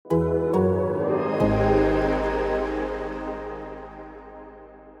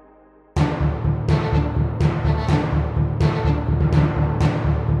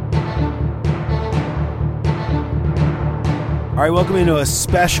All right, welcome into a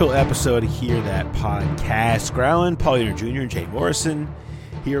special episode of Hear That Podcast. Growlin, Paul Enter Jr., and Jay Morrison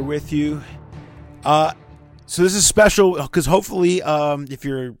here with you. So this is special because hopefully if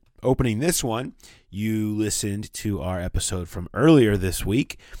you're opening this one, you listened to our episode from earlier this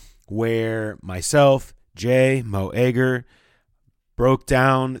week where myself, Jay, Mo Egger, broke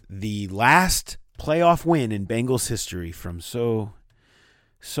down the last playoff win in Bengals history from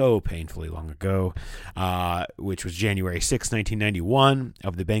so painfully long ago, which was January 6, 1991,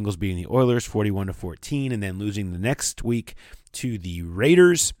 of the Bengals beating the Oilers 41-14, and then losing the next week to the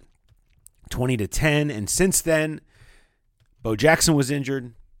Raiders 20-10. And since then, Bo Jackson was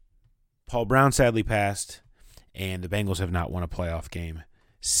injured, Paul Brown sadly passed, and the Bengals have not won a playoff game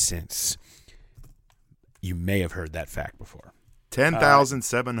since. You may have heard that fact before.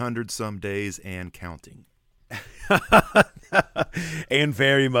 10,700 some days and counting. And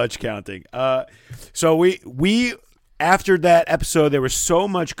very much counting. So we after that episode, there was so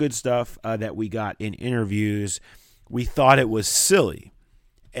much good stuff that we got in interviews. We thought it was silly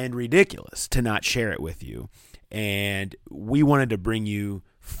and ridiculous to not share it with you, and we wanted to bring you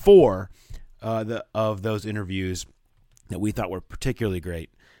four of those interviews that we thought were particularly great.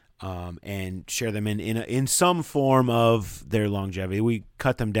 And share them in some form of their longevity. We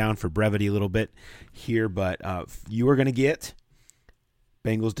cut them down for brevity a little bit here, but you are going to get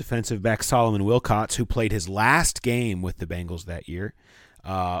Bengals defensive back Solomon Wilcots, who played his last game with the Bengals that year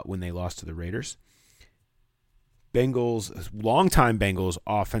when they lost to the Raiders. Longtime Bengals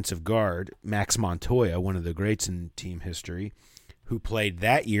offensive guard Max Montoya, one of the greats in team history, who played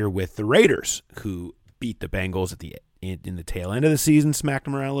that year with the Raiders, who beat the Bengals in the tail end of the season, smacked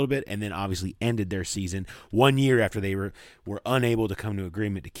them around a little bit, and then obviously ended their season 1 year after they were unable to come to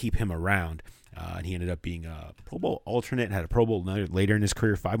agreement to keep him around. And he ended up being a Pro Bowl alternate, had a Pro Bowl later in his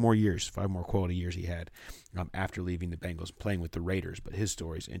career, 5 more quality years he had after leaving the Bengals, playing with the Raiders. But his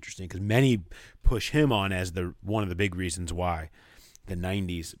story is interesting because many push him on as one of the big reasons why the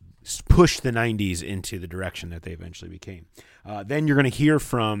 90s pushed the 90s into the direction that they eventually became. Then you're going to hear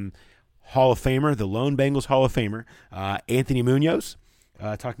from Hall of Famer, the lone Bengals Hall of Famer, Anthony Munoz,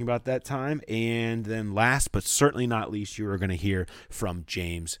 talking about that time. And then last but certainly not least, you are going to hear from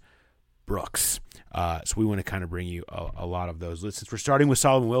James Brooks. So we want to kind of bring you a lot of those. Since we're starting with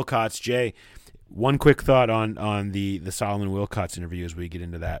Solomon Wilcots, Jay, one quick thought on the Solomon Wilcots interview as we get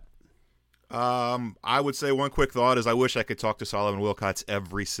into that. I would say one quick thought is I wish I could talk to Solomon Wilcots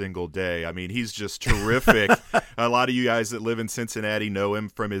every single day. I mean, he's just terrific. A lot of you guys that live in Cincinnati know him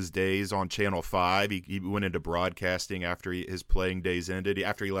from his days on Channel 5. He went into broadcasting after his playing days ended.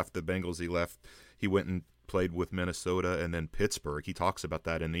 After he left the Bengals, he went and played with Minnesota and then Pittsburgh. He talks about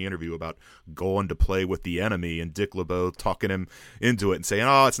that in the interview about going to play with the enemy and Dick LeBeau talking him into it and saying,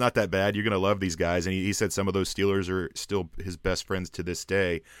 oh, it's not that bad. You're going to love these guys. And he said some of those Steelers are still his best friends to this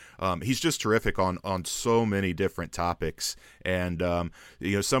day. He's just terrific on so many different topics. And,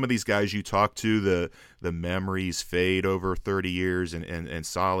 some of these guys you talk to, the memories fade over 30 years and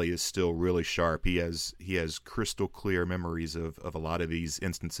Solly is still really sharp. He has crystal clear memories of a lot of these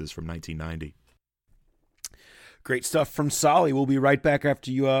instances from 1990. Great stuff from Solly. We'll be right back after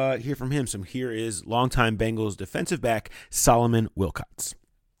you hear from him. So here is longtime Bengals defensive back Solomon Wilcots.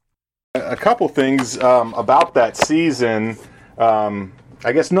 A couple things about that season. I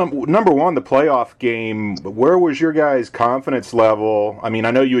guess number one, the playoff game. Where was your guys' confidence level? I mean,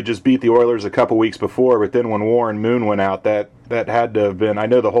 I know you had just beat the Oilers a couple weeks before, but then when Warren Moon went out, that had to have been. I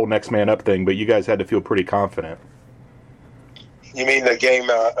know the whole next man up thing, but you guys had to feel pretty confident. You mean the game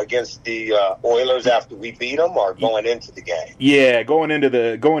against the Oilers after we beat them, or going into the game? Yeah, going into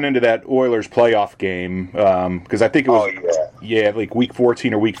that Oilers playoff game, because I think it was like week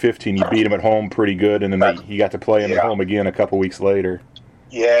 14 or week 15. You beat them at home pretty good, and then you got to play them at home again a couple weeks later.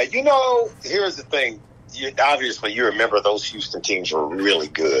 Yeah, here's the thing. Obviously, you remember those Houston teams were really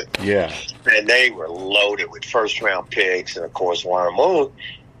good. Yeah, and they were loaded with first-round picks, and of course Warren Moon.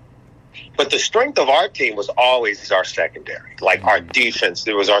 But the strength of our team was always our secondary. Like our defense,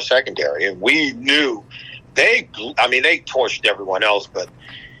 it was our secondary. And we knew they torched everyone else, but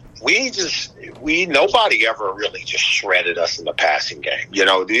nobody ever really just shredded us in the passing game.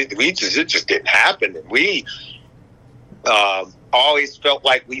 It just didn't happen. And we always felt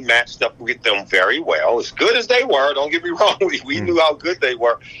like we matched up with them very well. As good as they were, don't get me wrong, we knew how good they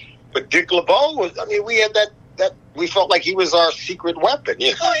were. But Dick LeBeau we had that we felt like he was our secret weapon.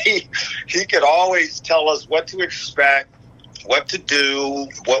 He could always tell us what to expect, what to do,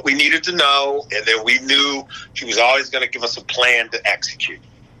 what we needed to know, and then we knew he was always going to give us a plan to execute.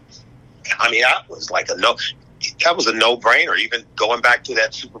 That was like that was a no-brainer. Even going back to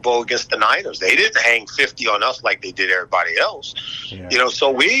that Super Bowl against the Niners, they didn't hang 50 on us like they did everybody else. Yeah. So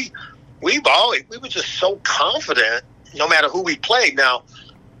we were just so confident no matter who we played. Now,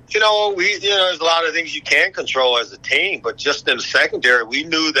 there's a lot of things you can control as a team, but just in the secondary, we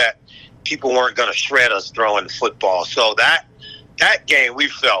knew that people weren't going to shred us throwing the football. So that game, we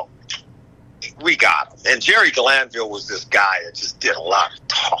felt we got him. And Jerry Glanville was this guy that just did a lot of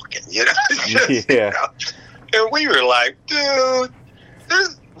talking, Yeah. And we were like, dude,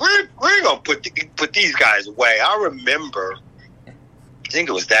 we're going to put these guys away. I remember, I think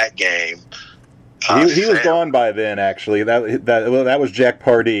it was that game. He was gone by then, actually. That was Jack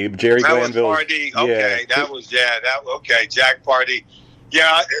Pardee. Jerry Glanville. That was Pardee. Okay, yeah. Okay, Jack Pardee.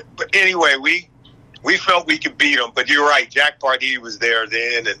 Yeah, but anyway, we felt we could beat him. But you're right, Jack Pardee was there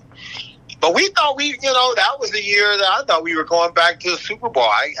then, but we thought that was the year that I thought we were going back to the Super Bowl.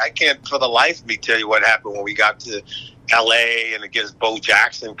 I can't for the life of me tell you what happened when we got to L.A. and against Bo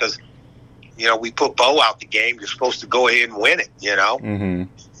Jackson because we put Bo out the game. You're supposed to go ahead and win it. Mm-hmm.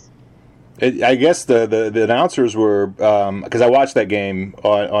 I guess the announcers were because I watched that game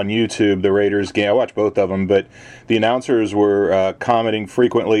on YouTube, the Raiders game. I watched both of them, but the announcers were commenting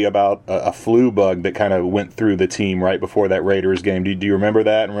frequently about a flu bug that kind of went through the team right before that Raiders game. Do you remember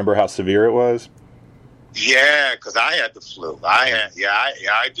that? And remember how severe it was? Yeah, because I had the flu.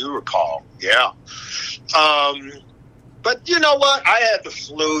 I do recall. Yeah, but you know what? I had the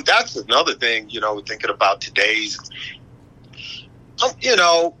flu. That's another thing. Thinking about today's.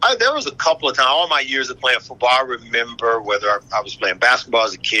 There was a couple of times, all my years of playing football, I remember whether I was playing basketball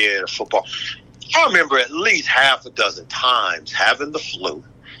as a kid or football, I remember at least half a dozen times having the flu,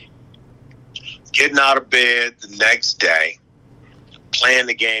 getting out of bed the next day, playing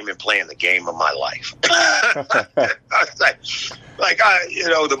the game of my life. The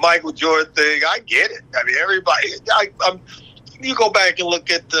Michael Jordan thing, I get it. I mean, everybody, you go back and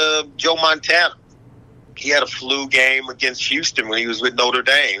look at Joe Montana. He had a flu game against Houston when he was with Notre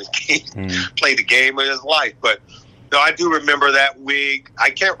Dame. He played the game of his life. But no, I do remember that week. I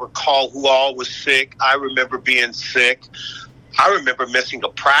can't recall who all was sick. I remember being sick. I remember missing a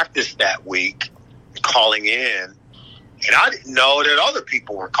practice that week, calling in, and I didn't know that other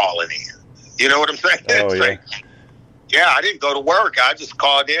people were calling in. You know what I'm saying? Yeah. I didn't go to work. I just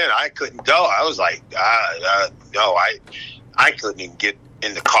called in. I couldn't go. I was like, no, I couldn't even get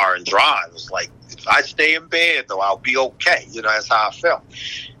in the car and drive. It was like, if I stay in bed, though, I'll be okay. That's how I felt.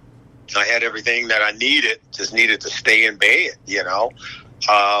 I had everything that I needed, just needed to stay in bed, and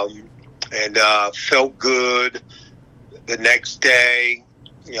felt good the next day.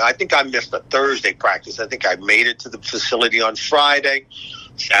 I think I missed a Thursday practice. I think I made it to the facility on Friday.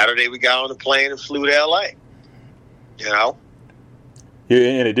 Saturday, we got on the plane and flew to L.A.,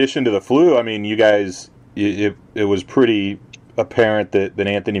 In addition to the flu, I mean, you guys, it was pretty apparent that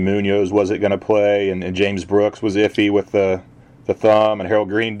Anthony Munoz wasn't going to play, and James Brooks was iffy with the thumb, and Harold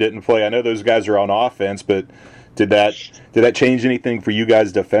Green didn't play. I know those guys are on offense, but did that change anything for you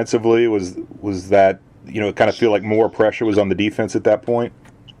guys defensively? Was that kind of feel like more pressure was on the defense at that point?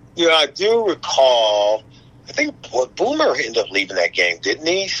 Yeah, I do recall. I think Boomer ended up leaving that game, didn't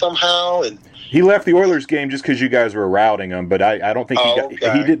he? Somehow, and he left the Oilers game just because you guys were routing him, but I don't think he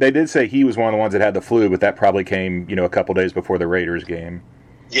did. They did say he was one of the ones that had the flu, but that probably came a couple days before the Raiders game.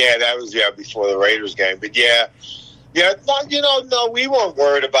 Yeah, that was before the Raiders game. But no, we weren't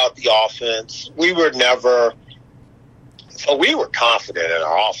worried about the offense. We were never. So we were confident in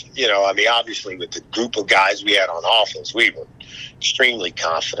our offense. Obviously with the group of guys we had on offense, we were extremely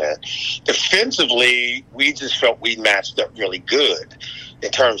confident. Defensively, we just felt we matched up really good in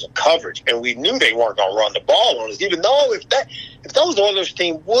terms of coverage, and we knew they weren't going to run the ball on us. Even though if those Oilers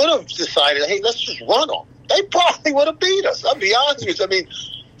team would have decided, hey, let's just run on them, they probably would have beat us. I'll be honest with you. I mean,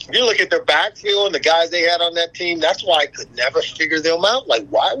 if you look at their backfield and the guys they had on that team, that's why I could never figure them out. Like,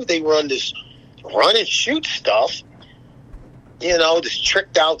 why would they run this run and shoot stuff? This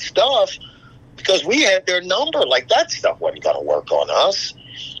tricked out stuff, because we had their number. Like, that stuff wasn't going to work on us.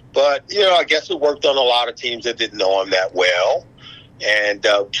 But, I guess it worked on a lot of teams that didn't know them that well. And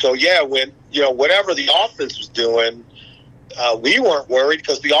when, whatever the offense was doing, we weren't worried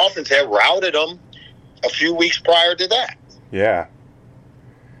because the offense had routed them a few weeks prior to that. Yeah.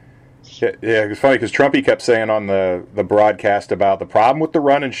 Yeah, it's funny because Trumpy kept saying on the broadcast about the problem with the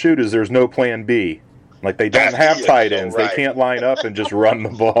run and shoot is there's no plan B. Like, they don't have tight ends. Right. They can't line up and just run the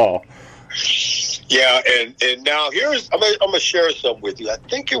ball. Yeah, and now I'm going to share something with you. I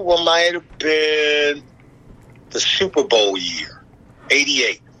think it might have been the Super Bowl year,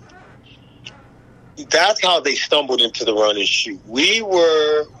 88. That's how they stumbled into the run and shoot. We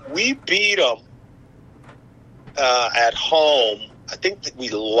beat them at home. I think that we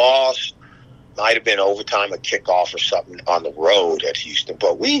lost. Might have been overtime, a kickoff or something on the road at Houston,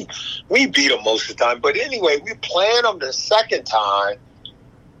 but we beat them most of the time. But anyway, we played them the second time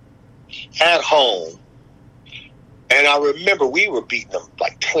at home, and I remember we were beating them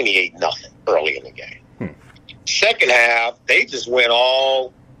like 28-0 early in the game. Second half, they just went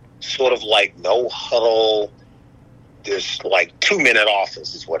all sort of like no huddle. This like 2-minute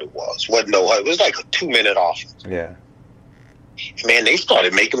offense is what it was. Wasn't no huddle. It was like a 2-minute offense. Yeah. Man, they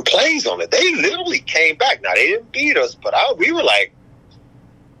started making plays on it. They literally came back. Now, they didn't beat us, but we were like,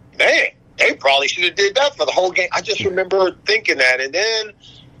 man, they probably should have did that for the whole game. I just remember thinking that. And then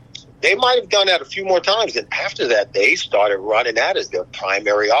they might have done that a few more times. And after that, they started running that as their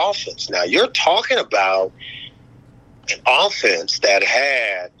primary offense. Now, you're talking about an offense that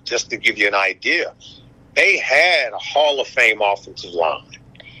had, just to give you an idea, they had a Hall of Fame offensive line.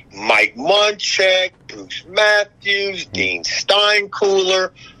 Mike Munchak, Bruce Matthews, Dean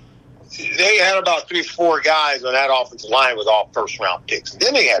Steinkuhler. They had about 3-4 guys on that offensive line with all first-round picks. And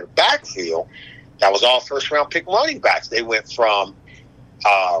then they had a backfield that was all first-round pick running backs. They went from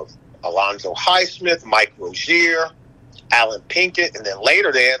Alonzo Highsmith, Mike Rozier, Alan Pinkett, and then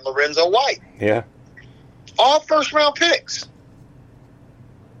later they had Lorenzo White. Yeah. All first-round picks.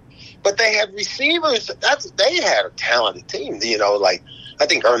 But they had receivers. They had a talented team, like I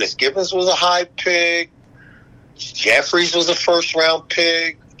think Ernest Gibbons was a high pick. Jeffries was a first-round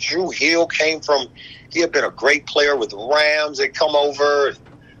pick. Drew Hill he had been a great player with the Rams. They come over.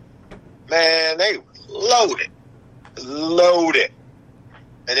 Man, they loaded.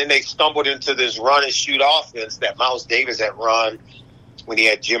 And then they stumbled into this run-and-shoot offense that Miles Davis had run when he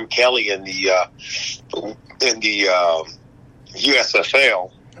had Jim Kelly in the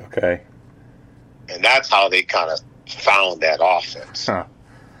USFL. Okay. And that's how they kind of found that offense. Huh.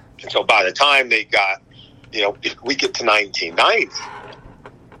 And so by the time they got, we get to 1990,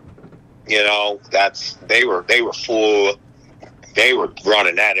 they were full. They were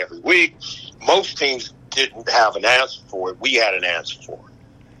running that every week. Most teams didn't have an answer for it. We had an answer for it.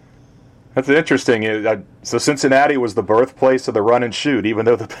 That's interesting. So Cincinnati was the birthplace of the run and shoot, even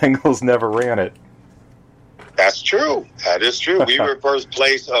though the Bengals never ran it. That's true. That is true. We were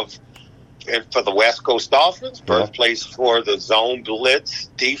birthplace for the West Coast offense, birthplace for the zone blitz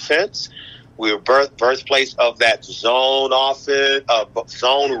defense. We were birthplace of that zone offense,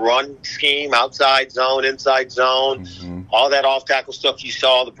 zone run scheme, outside zone, inside zone, all that off-tackle stuff you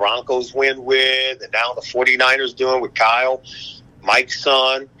saw the Broncos win with, and now the 49ers doing with Kyle, Mike's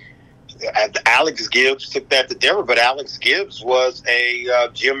son. And Alex Gibbs took that to Denver, but Alex Gibbs was a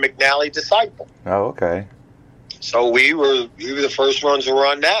Jim McNally disciple. Oh, okay. So we were the first ones to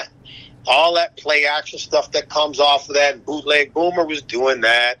run that. All that play action stuff that comes off of that. Bootleg Boomer was doing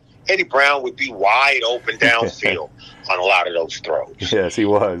that. Eddie Brown would be wide open downfield on a lot of those throws. Yes, he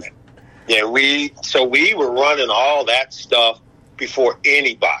was. Yeah, we were running all that stuff before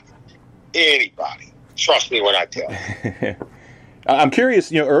anybody. Trust me when I tell you. I'm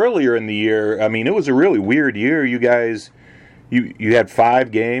curious, earlier in the year, it was a really weird year. You guys, you had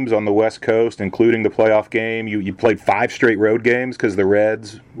 5 games on the West Coast, including the playoff game. You played 5 straight road games because the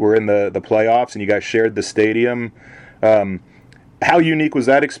Reds were in the playoffs, and you guys shared the stadium. How unique was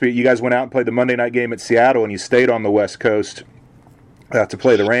that experience? You guys went out and played the Monday night game at Seattle, and you stayed on the West Coast to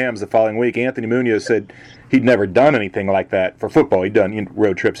play the Rams the following week. Anthony Munoz said he'd never done anything like that for football. He'd done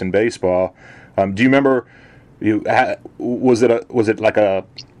road trips in baseball. Do you remember? Was it like a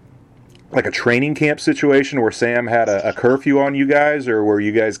training camp situation where Sam had a curfew on you guys, or were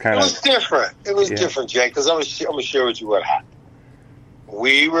you guys kind of? It was different. It was different, Jay. Because I'm gonna share with you what happened.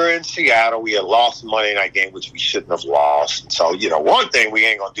 We were in Seattle. We had lost the Monday night game, which we shouldn't have lost. So, one thing we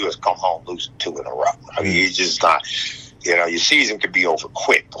ain't going to do is come home losing 2 in a row. You just not, your season could be over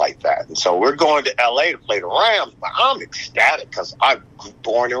quick like that. And so we're going to L.A. to play the Rams, but I'm ecstatic because I was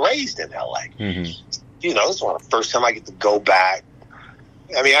born and raised in L.A. Mm-hmm. This is one of the first time I get to go back.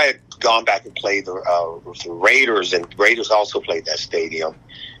 I had gone back and played the Raiders, and Raiders also played that stadium.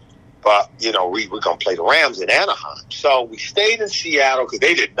 But, we were going to play the Rams in Anaheim. So we stayed in Seattle because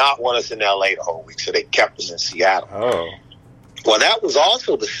they did not want us in L.A. the whole week, so they kept us in Seattle. Oh. Well, that was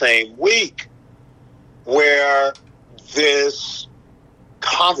also the same week where this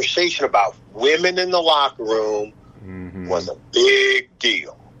conversation about women in the locker room was a big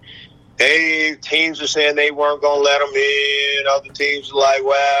deal. Teams were saying they weren't going to let them in. Other teams were like,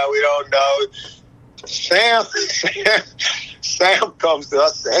 well, we don't know. Sam comes to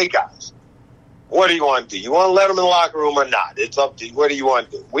us and says, hey, guys, what do you want to do? You want to let them in the locker room or not? It's up to you. What do you want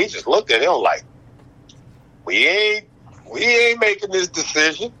to do? We just looked at him like, we ain't making this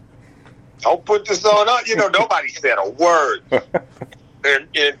decision. Don't put this on us. Nobody said a word.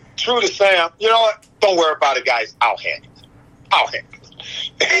 And true to Sam, you know what? Don't worry about it, guys. I'll handle it.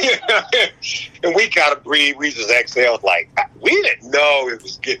 And we kind of breathed. We just exhaled like, we didn't know it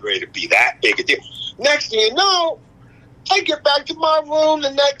was getting ready to be that big a deal. Next thing you know, I get back to my room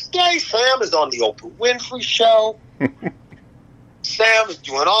the next day. Sam is on the Oprah Winfrey Show. Sam is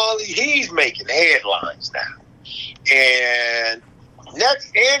doing he's making headlines now. And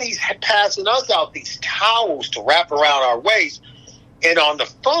he's passing us out these towels to wrap around our waist. And on the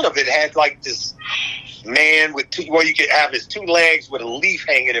front of it had like this man with you could have his two legs with a leaf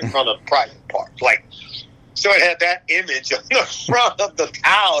hanging in front of the private part. Like, so it had that image on the front of the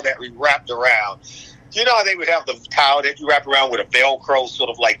towel that we wrapped around. You know how they would have the towel that you wrap around with a Velcro, sort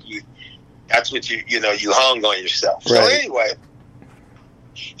of like that's what you hung on yourself. Right. So anyway,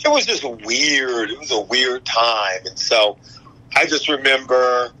 it was a weird time. And so I just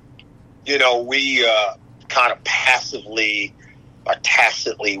remember, we kind of passively or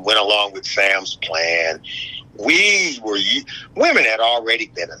tacitly went along with Sam's plan. Women had already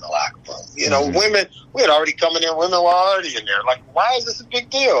been in the locker room. Women, we had already come in there. Women were already in there. Like, why is this a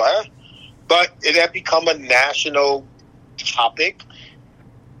big deal, huh? But it had become a national topic.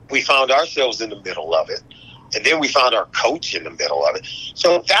 We found ourselves in the middle of it. And then we found our coach in the middle of it.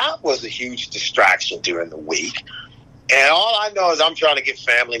 So that was a huge distraction during the week. And all I know is I'm trying to get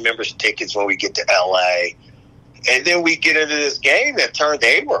family members tickets when we get to L.A., and then we get into this game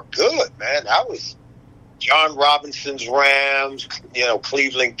they were good, man. That was John Robinson's Rams,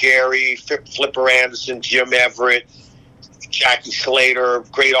 Cleveland Gary, Flipper Anderson, Jim Everett, Jackie Slater,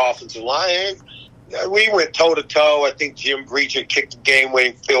 great offensive line. We went toe-to-toe. I think Jim Breacher kicked the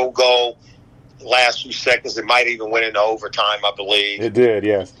game-winning field goal last few seconds. It might even went into overtime, I believe. It did,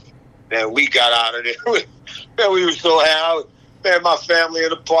 yes. And we got out of there. Man, we were so happy. Man, my family in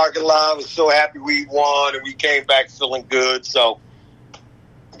the parking lot was so happy we won, and we came back feeling good. So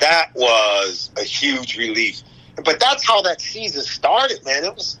that was a huge relief. But that's how that season started, man.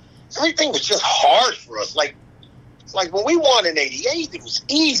 Everything was just hard for us. Like when we won in '88, it was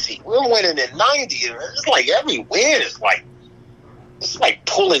easy. We were winning in '90, and it's like every win is like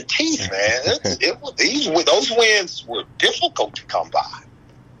pulling teeth, man. Those wins were difficult to come by.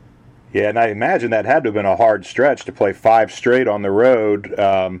 Yeah, and I imagine that had to have been a hard stretch to play 5 straight on the road.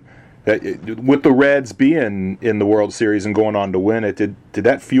 With the Reds being in the World Series and going on to win it, did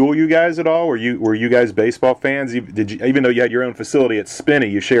that fuel you guys at all? Were you guys baseball fans? Even though you had your own facility at Spinney,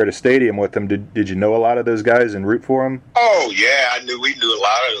 you shared a stadium with them. Did you know a lot of those guys and root for them? Oh yeah, we knew a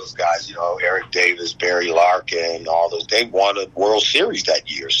lot of those guys. Eric Davis, Barry Larkin, all those. They won a World Series that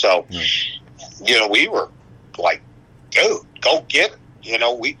year, so we were like, dude, go get it.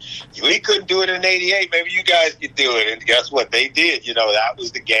 We couldn't do it in '88. Maybe you guys could do it. And guess what? They did. That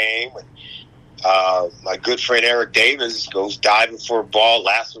was the game. And, my good friend Eric Davis goes diving for a ball,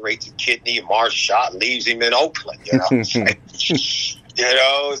 lacerates a kidney, and Mars shot leaves him in Oakland. It's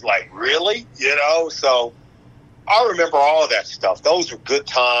like, really? So I remember all of that stuff. Those were good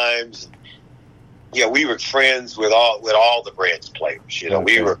times. We were friends with all the Reds players.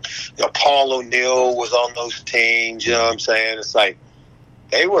 We were. Paul O'Neill was on those teams. You know what I'm saying? It's like.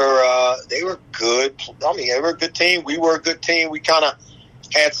 They were good. I mean, they were a good team. We were a good team. We kind of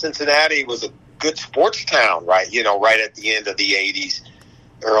had Cincinnati was a good sports town, right? Right at the end of the 80s,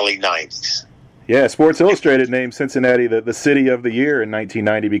 early 90s. Yeah, Sports Illustrated named Cincinnati the city of the year in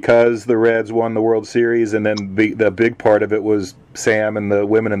 1990 because the Reds won the World Series, and then the big part of it was Sam and the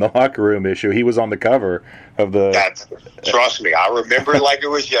women in the locker room issue. He was on the cover of the... Trust me, I remember it like it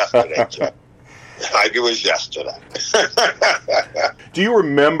was yesterday, Jeff. Like it was yesterday. Do you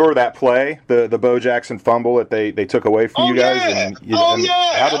remember that play, the Bo Jackson fumble that they took away from you guys? Yeah.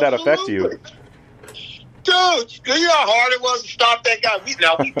 Yeah. How did that affect you? Dude, you know how hard it was to stop that guy?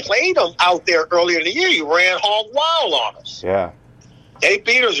 We played him out there earlier in the year. He ran hog wild on us. Yeah. They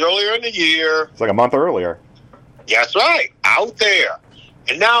beat us earlier in the year. It's like a month earlier. That's right. Out there.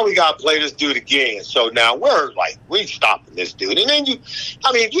 And now we got to play this dude again. So now we're stopping this dude. And then you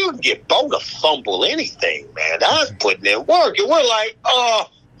can get Bo to fumble anything, man. That's putting in work. And we're like, oh,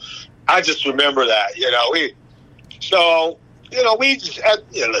 I just remember that, we just,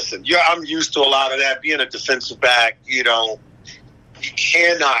 listen, I'm used to a lot of that. Being a defensive back, you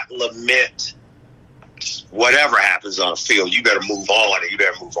cannot lament whatever happens on the field. You better move on, and you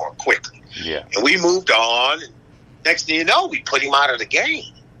better move on quickly. Yeah. And we moved on. And next thing you know, we put him out of the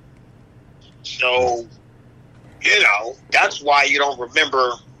game. So, that's why you don't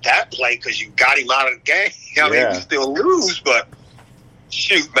remember that play, because you got him out of the game. I mean, we still lose, but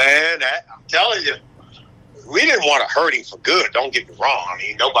shoot, man, I'm telling you, we didn't want to hurt him for good. Don't get me wrong. I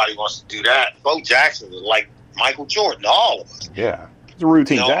mean, nobody wants to do that. Bo Jackson was like Michael Jordan, all of us. Yeah, it's a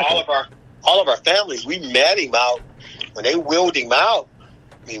routine tackle. All of our families, we met him out when they wheeled him out.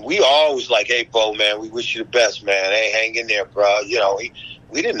 I mean, we always like, hey, Bo, man, we wish you the best, man. Hey, hang in there, bro. You know,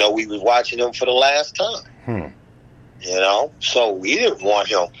 we didn't know we was watching him for the last time. You know, so we didn't want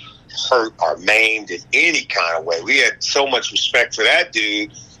him hurt or maimed in any kind of way. We had so much respect for that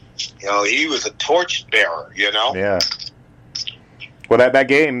dude. You know, he was a torch bearer, you know? Yeah. Well, that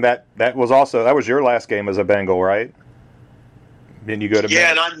game, that was your last game as a Bengal, right? Then you go to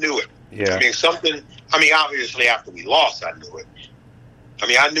and I knew it. Yeah. I mean, obviously after we lost, I knew it. I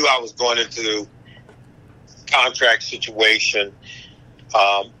mean, I knew I was going into contract situation.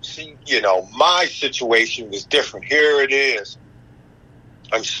 You know, my situation was different. Here it is.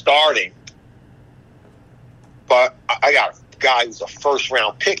 I'm starting, but I got a guy who's a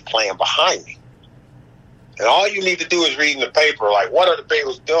first-round pick playing behind me. And all you need to do is read in the paper, like, what are the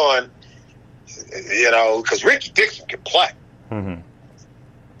Bengals doing? You know, because Ricky Dixon can play.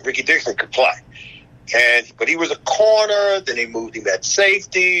 Ricky Dixon could play. But he was a corner, then they moved him at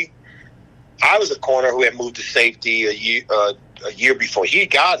safety. I was a corner who had moved to safety a year before he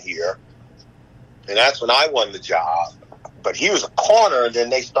got here. And that's when I won the job. But he was a corner, and then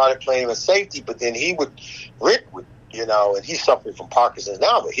they started playing him at safety. But then Rick would, you know, and he's suffering from Parkinson's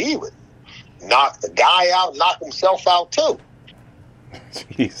now, but he would knock the guy out, knock himself out too.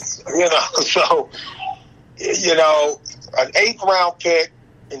 Jeez. You know, so, you know, an 8th round pick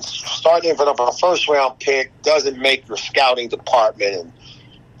and starting in front of a 1st round pick doesn't make your scouting department and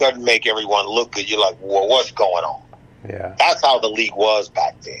doesn't make everyone look good. You're like, well, what's going on? Yeah. That's how the league was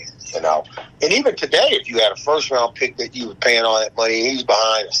back then, you know. And even today, if you had a 1st round pick that you were paying all that money, he's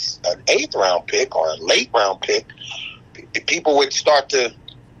behind an 8th round pick or a late round pick, people would start to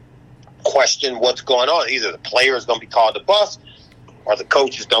question what's going on. Either the player is going to be called the bus, or the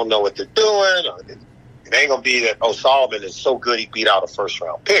coaches don't know what they're doing, or it ain't going to be that O'Sullivan is so good he beat out a 1st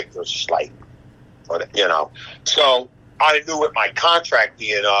round pick. It was just like, you know. So I knew with my contract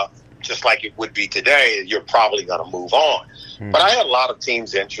being up, just like it would be today, you're probably going to move on. But I had a lot of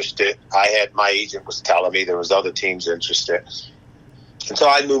teams interested. My agent was telling me there was other teams interested. And so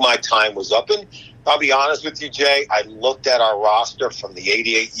I knew my time was up. And I'll be honest with you, Jay, I looked at our roster from the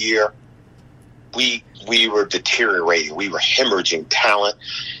 88 year. We were deteriorating. We were hemorrhaging talent.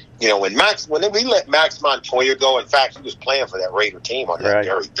 You know, when we let Max Montoya go, in fact, he was playing for that Raider team on that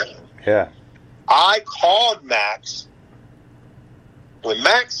very team. Yeah. I called Max. When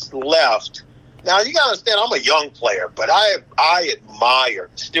Max left, now you got to understand, I'm a young player, but I admire,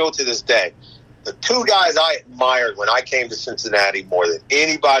 still to this day, the 2 guys I admired when I came to Cincinnati more than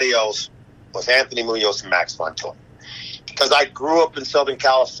anybody else was Anthony Munoz and Max Montoya. Because I grew up in Southern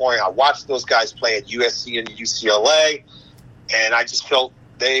California. I watched those guys play at USC and UCLA, and I just felt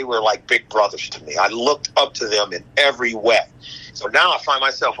they were like big brothers to me. I looked up to them in every way. So now I find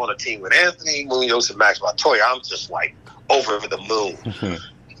myself on a team with Anthony Munoz and Max Montoya. I'm just like over the moon.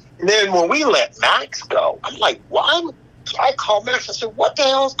 And then when we let Max go, I'm like, why? So I called Max. I said, what the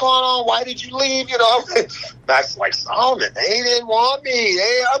hell's going on? Why did you leave? You know, Max like, Solomon, they didn't want me.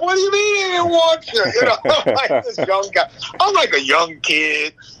 What do you mean they didn't want you? You know, I'm like this young guy. I'm like a young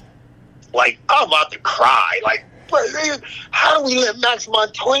kid. Like, I'm about to cry. Like, how do we let Max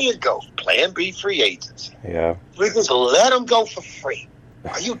Montoya go? Plan B free agency. Yeah. We just let him go for free.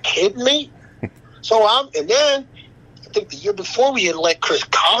 Are you kidding me? And then I think the year before we had let Chris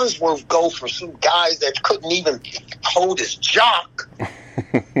Collinsworth go for some guys that couldn't even hold his jock.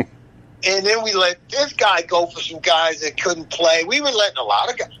 And then we let this guy go for some guys that couldn't play. We were letting a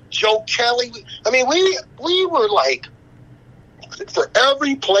lot of guys. Joe Kelly. I mean, we were like, for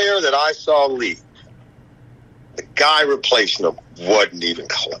every player that I saw leave, the guy replacing him wasn't even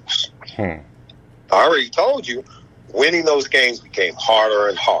close. I already told you, winning those games became harder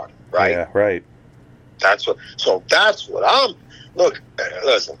and harder, right? Yeah, right. That's what I'm. Look,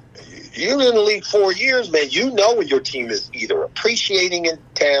 listen. You've been in the league 4 years, man. You know when your team is either appreciating in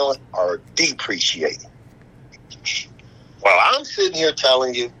talent or depreciating. Well, I'm sitting here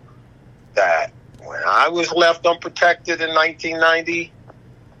telling you that when I was left unprotected in 1990,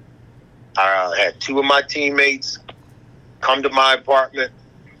 I had 2 of my teammates come to my apartment,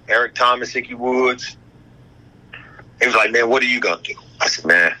 Eric Thomas, Ickey Woods. He was like, man, what are you going to do? I said,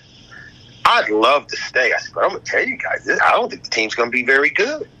 man, I'd love to stay. I said, but I'm going to tell you guys, I don't think the team's going to be very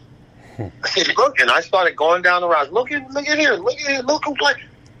good. I said, look, and I started going down the route. Look at here, look who play.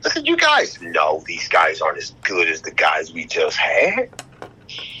 I said, you guys know these guys aren't as good as the guys we just had.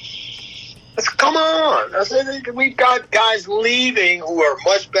 I said, come on. I said, we've got guys leaving who are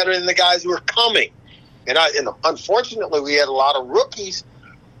much better than the guys who are coming. And unfortunately, we had a lot of rookies.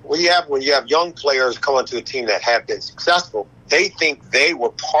 When you have young players coming to a team that have been successful, they think they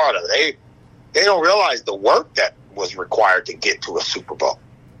were part of it. They don't realize the work that was required to get to a Super Bowl.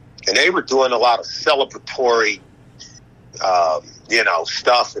 And they were doing a lot of celebratory,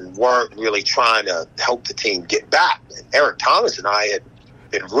 stuff and weren't really trying to help the team get back. And Eric Thomas and I had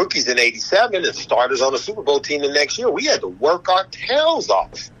been rookies in '87 and starters on the Super Bowl team the next year. We had to work our tails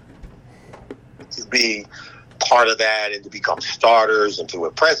off to be part of that and to become starters and to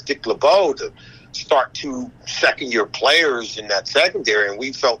impress Dick LeBeau to start 2 second-year players in that secondary. And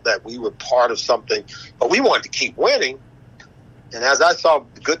we felt that we were part of something, but we wanted to keep winning. And as I saw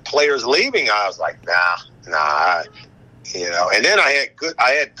good players leaving, I was like, nah. And then I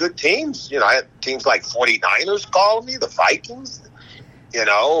had good teams. I had teams like 49ers calling me, the Vikings, some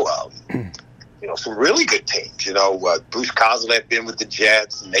really good teams. Bruce Cosell had been with the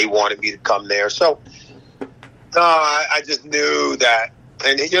Jets, and they wanted me to come there. So I just knew that.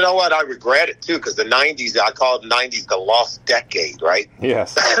 And you know what? I regret it, too, because the 90s, I call the 90s the lost decade, right?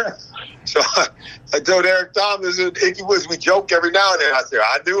 Yes. So I told Eric Thomas and Ickey Woods, we joke every now and then. I said,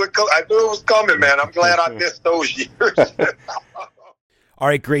 I knew it was coming, man. I'm glad I missed those years. All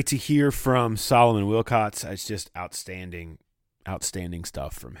right, great to hear from Solomon Wilcots. It's just outstanding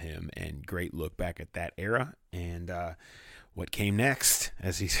stuff from him, and great look back at that era and what came next,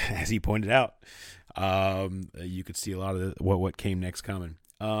 as he pointed out. You could see a lot of what came next coming.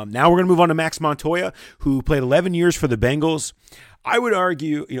 Now we're going to move on to Max Montoya, who played 11 years for the Bengals. I would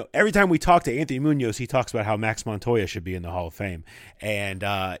argue, every time we talk to Anthony Munoz, he talks about how Max Montoya should be in the Hall of Fame. And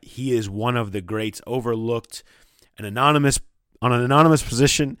he is one of the greats, overlooked, on an anonymous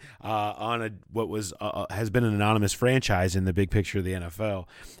position on what has been an anonymous franchise in the big picture of the NFL,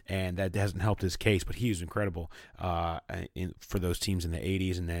 and that hasn't helped his case. But he was incredible for those teams in the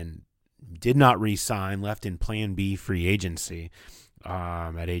 80s, and then did not re-sign, left in Plan B free agency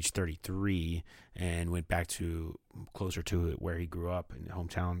at age 33, and went back to closer to where he grew up in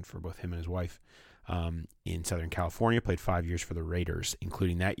hometown for both him and his wife in Southern California. Played 5 years for the Raiders,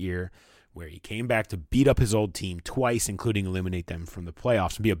 including that year where he came back to beat up his old team twice, including eliminate them from the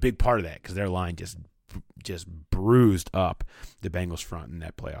playoffs, and be a big part of that because their line just bruised up the Bengals front in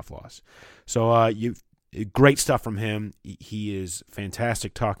that playoff loss. So great stuff from him. He is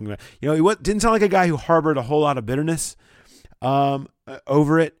fantastic talking about. He didn't sound like a guy who harbored a whole lot of bitterness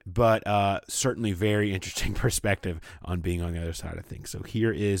over it, but certainly very interesting perspective on being on the other side of things. So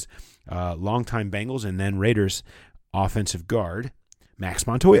here is longtime Bengals and then Raiders offensive guard Max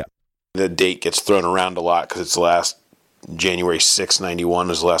Montoya. The date gets thrown around a lot because it's the last January 6, 91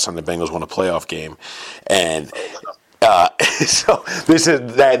 was the last time the Bengals won a playoff game. And so this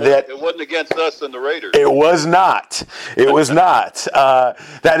is that it wasn't against us and the Raiders. It was not. It was not.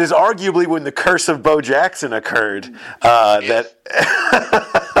 That is arguably when the curse of Bo Jackson occurred. That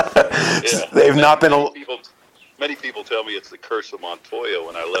they've not been. Many people tell me it's the curse of Montoya.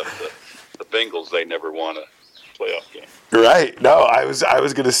 When I left the Bengals, they never won a playoff game. Right. No, I was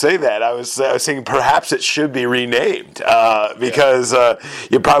going to say that. I was thinking perhaps it should be renamed because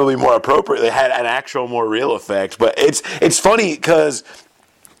you probably more appropriately had an actual more real effect. But it's funny because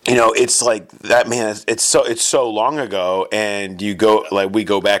it's like that, man. It's so long ago, and we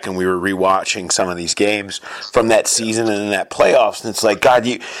go back and we were rewatching some of these games from that season and in that playoffs, and it's like, God,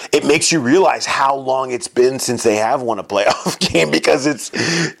 it makes you realize how long it's been since they have won a playoff game because it's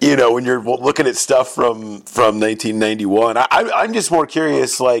when you're looking at stuff from 1991. I'm just more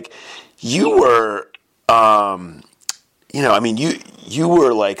curious, like you were. You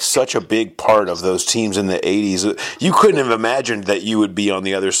were like such a big part of those teams in the 80s. You couldn't have imagined that you would be on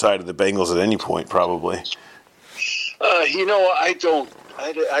the other side of the Bengals at any point, probably. I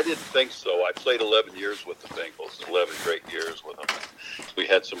didn't think so. I played 11 years with the Bengals, 11 great years with them. We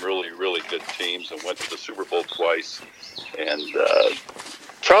had some really, really good teams and went to the Super Bowl twice. And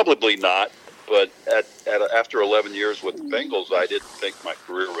probably not, but after 11 years with the Bengals, I didn't think my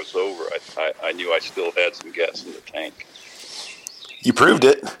career was over. I knew I still had some gas in the tank. You proved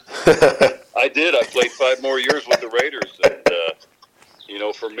it. I did. I played 5 more years with the Raiders, and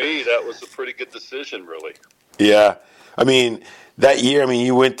for me, that was a pretty good decision, really. Yeah, that year.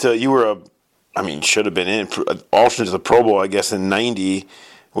 Should have been in alternate to the Pro Bowl, I guess, in '90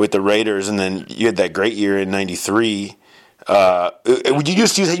 with the Raiders, and then you had that great year in '93. You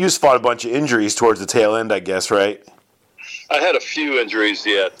just fought a bunch of injuries towards the tail end, I guess, right? I had a few injuries,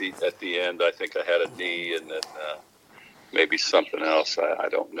 at the end. I think I had a knee, and then maybe something else. I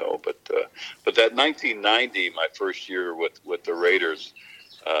don't know, but that 1990, my first year with the Raiders,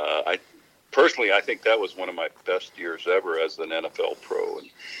 I think that was one of my best years ever as an NFL pro,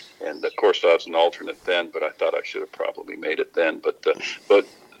 and And of course, I was an alternate then, but I thought I should have probably made it then. But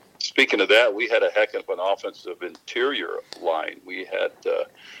speaking of that, we had a heck of an offensive interior line. We had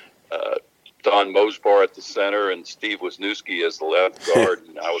Don Mosbar at the center and Steve Wisniewski as the left guard,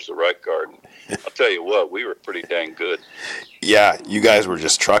 and I was the right guard. And I'll tell you what, we were pretty dang good. Yeah, you guys were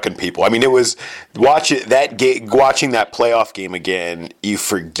just trucking people. I mean, it was watching that playoff game again. You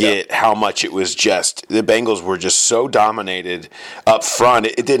forget how much it was just the Bengals were just so dominated up front.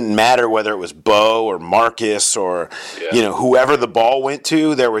 It didn't matter whether it was Bo or Marcus or whoever the ball went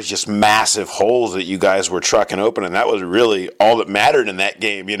to. There was just massive holes that you guys were trucking open, and that was really all that mattered in that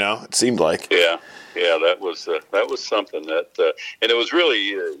game. It seemed like. Yeah, that was something that, and it was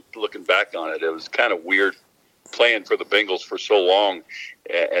really looking back on it, it was kind of weird playing for the Bengals for so long,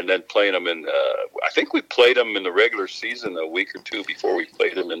 and then playing them in. I think we played them in the regular season a week or two before we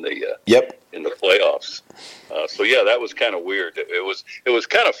played them in the in the playoffs. So yeah, that was kind of weird. It was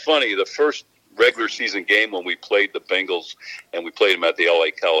kind of funny the first regular season game when we played the Bengals, and we played them at the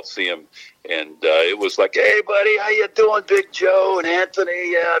LA Coliseum. And it was like, hey, buddy, how you doing, Big Joe and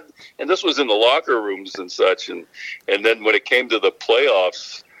Anthony? And this was in the locker rooms and such. And then when it came to the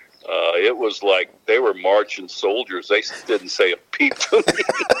playoffs, it was like they were marching soldiers. They didn't say a peep to me.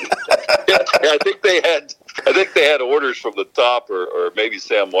 I think they had orders from the top, or maybe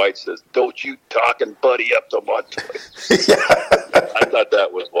Sam White says, "Don't you talking buddy up to Montoya." I thought that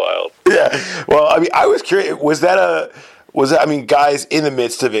was wild. Yeah. Well, I mean, I was curious. I mean, guys in the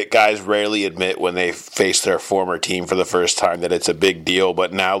midst of it, guys rarely admit when they face their former team for the first time that it's a big deal.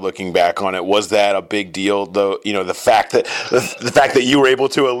 But now looking back on it, was that a big deal? Though, the fact that you were able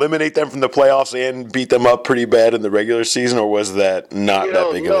to eliminate them from the playoffs and beat them up pretty bad in the regular season, or was that not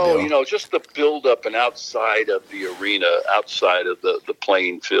that big of a deal? Just the build up and outside of the arena, outside of the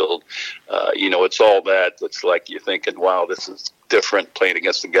playing field, it's all that. It's like you're thinking, wow, this is different playing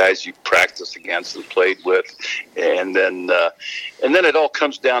against the guys you practiced against and played with, and then it all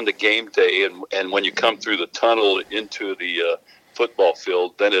comes down to game day, and when you come through the tunnel into the football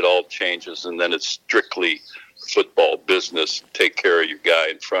field, then it all changes, and then it's strictly football business. Take care of your guy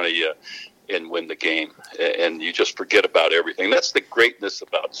in front of you and win the game, and you just forget about everything. That's the greatness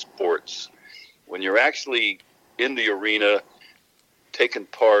about sports. When you're actually in the arena taking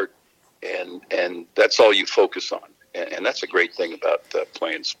part, and that's all you focus on. And that's a great thing about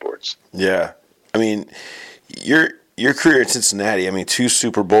playing sports. Yeah. I mean, your career at Cincinnati, 2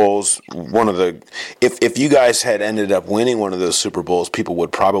 Super Bowls, if you guys had ended up winning one of those Super Bowls, people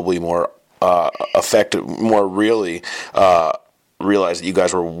would probably realize that you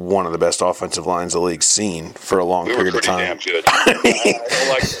guys were one of the best offensive lines the league's seen for a long period of time. We were pretty damn good. I don't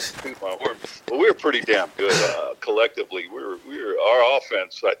like to toot my horn, but we were pretty damn good collectively. Our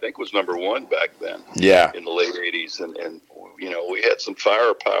offense, I think, was number one back then. Yeah. In the late '80s, and we had some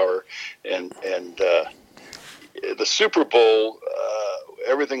firepower, and the Super Bowl,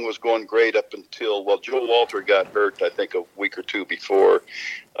 everything was going great up until Joe Walter got hurt. I think a week or two before,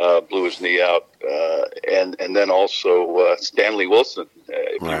 blew his knee out, and then also Stanley Wilson,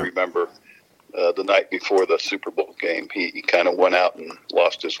 if you remember, the night before the Super Bowl game, he kind of went out and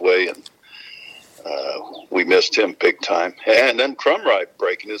lost his way, and we missed him big time. And then Crumrye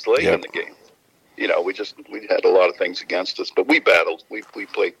breaking his leg in the game. We had a lot of things against us, but we battled. We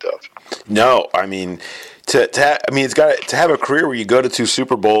played tough. No, I mean, it's got to have a career where you go to 2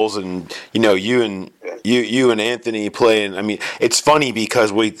 Super Bowls, and you and Anthony playing. I mean, it's funny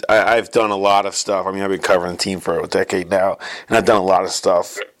because I've done a lot of stuff. I've been covering the team for a decade now, and I've done a lot of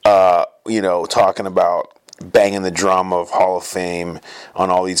stuff. Talking about banging the drum of Hall of Fame on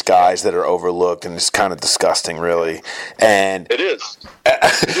all these guys that are overlooked, and it's kind of disgusting, really. And it is.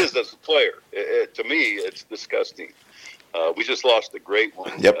 It is as a player. To me, it's disgusting. We just lost a great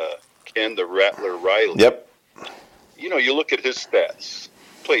one. Yep. Ken the Rattler Riley. Yep. You look at his stats.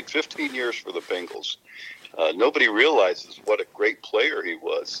 Played 15 years for the Bengals. Nobody realizes what a great player he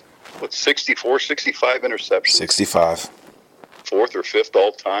was. 64, 65 interceptions? 65. 4th or 5th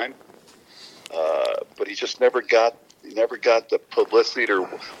all time. But he just never got the publicity or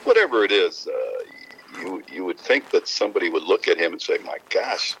whatever it is. You would think that somebody would look at him and say, "My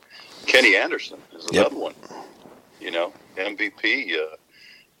gosh, Kenny Anderson is another one." MVP.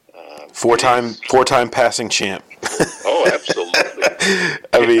 Four-time passing champ. Oh,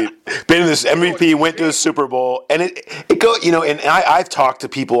 absolutely. Been in this MVP, went to the Super Bowl, and it go. And I've talked to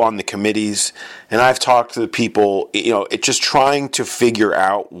people on the committees, and I've talked to the people. It's just trying to figure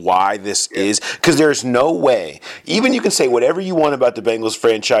out why this is, because there's no way. Even you can say whatever you want about the Bengals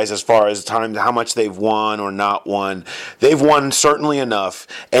franchise as far as time, how much they've won or not won. They've won certainly enough,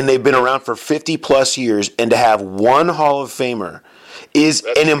 and they've been around for 50 plus years, and to have one Hall of Famer is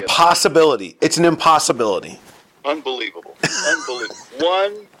That's an the impossibility. It's an impossibility. Unbelievable.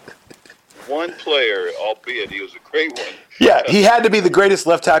 One player, albeit he was a great one. Yeah, he had to be the greatest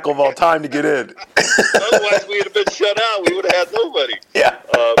left tackle of all time to get in. Otherwise, we would have been shut out. We would have had nobody. Yeah.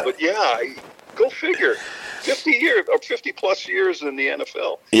 But yeah, go figure. 50 plus years in the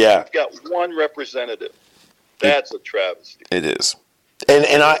NFL. Yeah. We've got one representative. That's a travesty. It is. And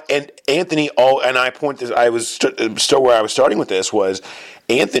Anthony, I was still where I was starting with this was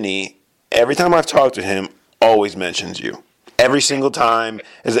Anthony, every time I've talked to him, always mentions you. Every single time,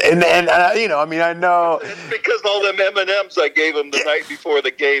 I know It's because all them M&Ms I gave him the night before the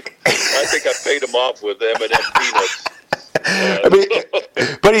game. I think I paid him off with M&M peanuts.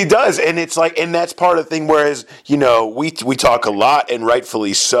 But he does, and it's like, and that's part of the thing. Whereas, we talk a lot, and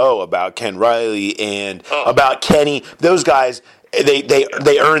rightfully so, about Ken Riley and about Kenny. Those guys,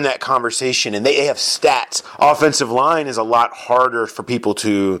 they earn that conversation, and they have stats. Offensive line is a lot harder for people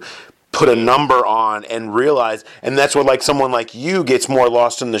to put a number on and realize, and that's what someone like you gets more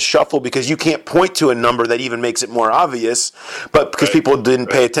lost in the shuffle because you can't point to a number that even makes it more obvious, but because people didn't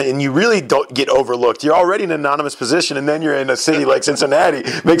pay attention, and you really don't get overlooked. You're already in an anonymous position, and then you're in a city like Cincinnati,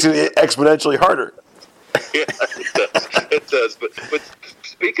 makes it exponentially harder. Yeah, it does. But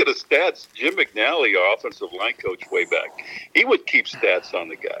speaking of stats, Jim McNally, our offensive line coach way back, he would keep stats on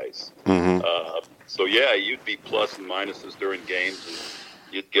the guys. Mm-hmm. So yeah, you'd be plus and minuses during games, and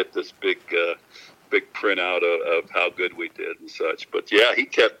you'd get this big printout of how good we did and such. But yeah, he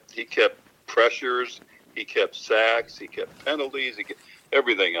kept pressures, he kept sacks, he kept penalties, he kept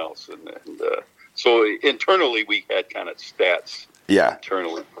everything else, and so internally we had kind of stats. Yeah.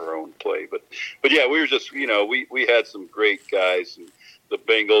 Internally for our own play, but yeah, we were just we had some great guys, and the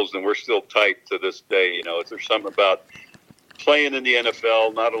Bengals, and we're still tight to this day. There's something about playing in the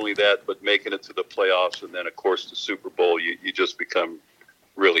NFL. Not only that, but making it to the playoffs, and then of course the Super Bowl. You just become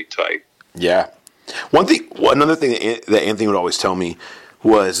really tight. Yeah. Another thing that Anthony would always tell me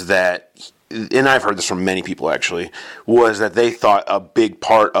was that, and I've heard this from many people actually, was that they thought a big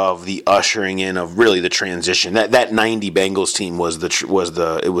part of the ushering in of really the transition, that 90 Bengals team was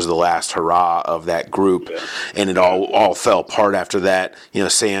the last hurrah of that group, and it all fell apart after that.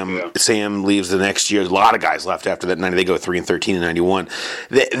 Sam leaves the next year. A lot of guys left after that 90. They go 3-13 in 91.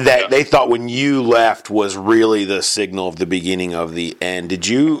 They thought when you left was really the signal of the beginning of the end. Did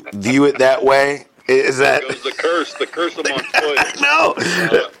you view it that way? Is that it was the curse of Montoya? No.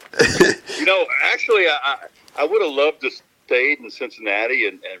 Actually, I would have loved to stayed in Cincinnati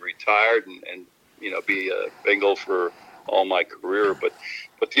and retired and be a Bengal for all my career, but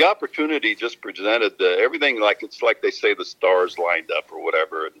the opportunity just presented everything. It's like they say the stars lined up or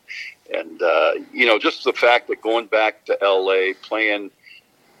whatever, and just the fact that going back to L.A., playing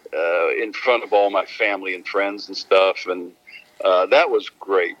in front of all my family and friends and stuff, and that was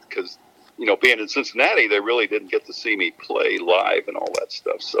great because. Being in Cincinnati, they really didn't get to see me play live and all that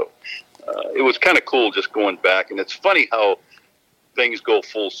stuff. So it was kind of cool just going back. And it's funny how things go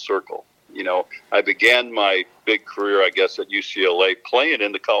full circle. I began my big career, I guess, at UCLA playing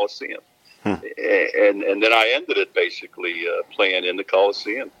in the Coliseum. And then I ended it basically playing in the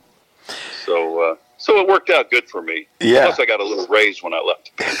Coliseum. So it worked out good for me. Yeah. Plus, I got a little raise when I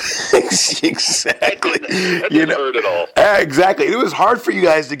left. Exactly. That didn't hurt at all. Exactly. It was hard for you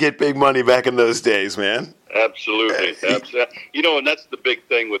guys to get big money back in those days, man. Absolutely. And that's the big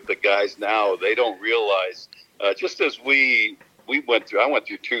thing with the guys now. They don't realize, just as I went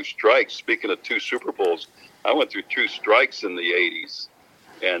through two strikes. Speaking of two Super Bowls, I went through two strikes in the 80s.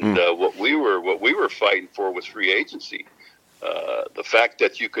 And what we were fighting for was free agency. The fact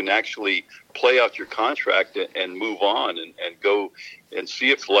that you can actually play out your contract and move on and go and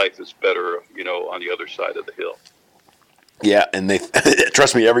see if life is better, on the other side of the hill. Yeah, and they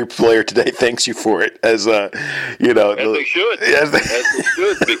trust me. Every player today thanks you for it, as as they should, as they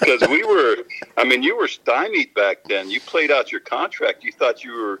should, because you were stymied back then. You played out your contract. You thought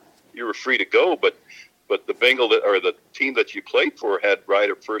you were free to go, but the Bengal or the team that you played for had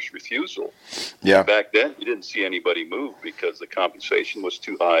right of first refusal. Yeah. Back then, you didn't see anybody move because the compensation was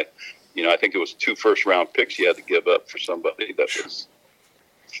too high. I think it was 2 first-round picks you had to give up for somebody that was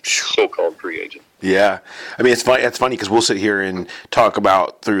so-called free agent. Yeah. It's funny. It's funny because we'll sit here and talk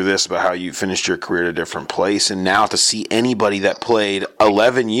about how you finished your career at a different place, and now to see anybody that played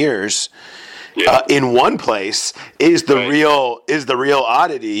 11 years in one place is the real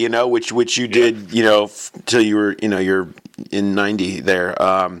oddity, which you did, till you were, you're in 90 there.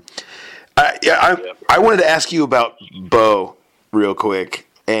 I wanted to ask you about Bo real quick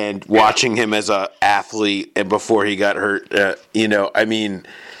and watching him as a athlete and before he got hurt, right.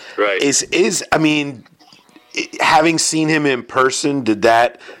 having seen him in person, did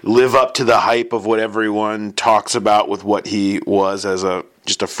that live up to the hype of what everyone talks about with what he was as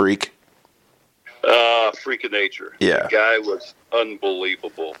just a freak? Freak of nature. Yeah. The guy was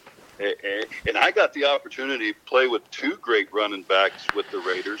unbelievable. And I got the opportunity to play with two great running backs with the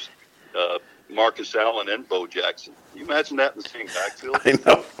Raiders, Marcus Allen and Bo Jackson. Can you imagine that in the same backfield? I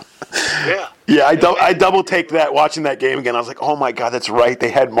know. Yeah. Yeah, I double take that watching that game again. I was like, oh my God, that's right. They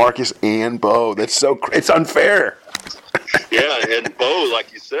had Marcus and Bo. It's unfair. Yeah, and Bo,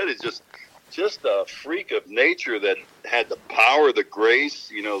 like you said, is just a freak of nature that had the power, the grace,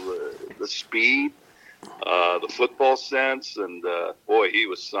 the speed, the football sense, and boy, he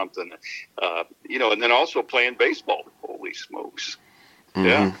was something. And then also playing baseball. Holy smokes!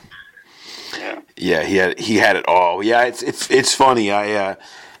 Mm-hmm. Yeah. Yeah, he had it all. Yeah, it's funny. I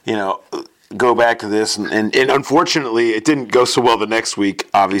go back to this, and unfortunately, it didn't go so well the next week,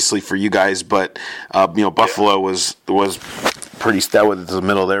 obviously for you guys. But Buffalo was pretty. That was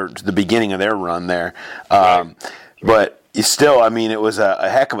the beginning of their run there. But still, I mean, it was a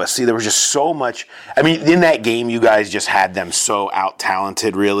heck of a season. There was just so much. I mean, in that game, you guys just had them so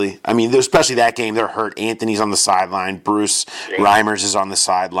out-talented, really. I mean, especially that game, they're hurt. Anthony's on the sideline. Bruce Reimers is on the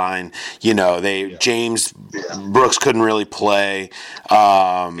sideline. James Brooks couldn't really play.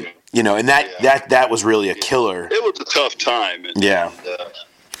 And that was really a killer. It was a tough time. And,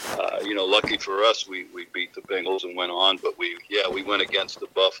 lucky for us, we beat the Bengals and went on. But we went against the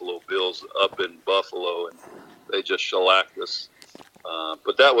Buffalo Bills up in Buffalo, and they just shellacked us.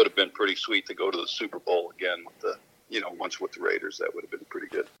 But that would have been pretty sweet to go to the Super Bowl again once with the Raiders. That would have been pretty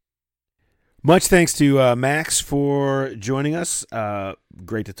good. Much thanks to Max for joining us.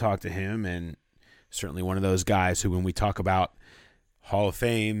 Great to talk to him, and certainly one of those guys who, when we talk about Hall of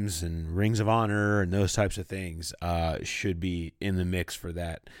Fames and Rings of Honor and those types of things, should be in the mix for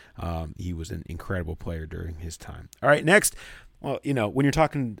that. He was an incredible player during his time. All right, next. Well, when you're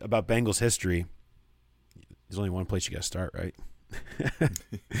talking about Bengals history, there's only one place you got to start, right?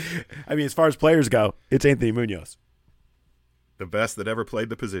 I mean, as far as players go, it's Anthony Munoz. The best that ever played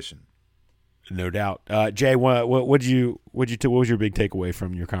the position. No doubt. Jay, what was your big takeaway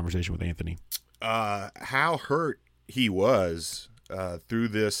from your conversation with Anthony? How hurt he was through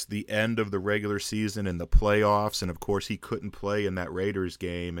the end of the regular season and the playoffs, and of course he couldn't play in that Raiders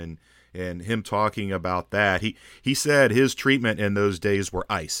game, and him talking about that. He said his treatment in those days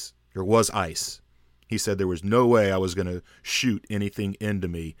was ice. He said there was no way I was going to shoot anything into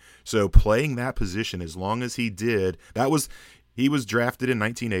me. So playing that position as long as he did, he was drafted in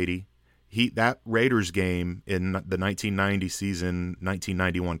 1980. That Raiders game in the 1990 season,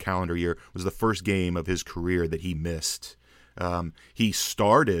 1991 calendar year, was the first game of his career that he missed. He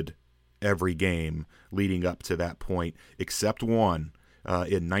started every game leading up to that point except one.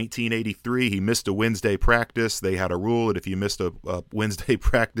 In 1983, he missed a Wednesday practice. They had a rule that if you missed a Wednesday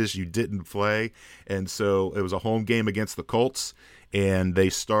practice, you didn't play. And so it was a home game against the Colts, and they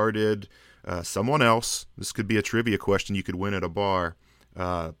started someone else. This could be a trivia question you could win at a bar.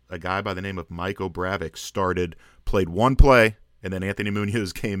 A guy by the name of Mike O'Bravik played one play, and then Anthony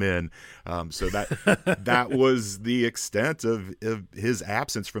Munoz came in. So that was the extent of his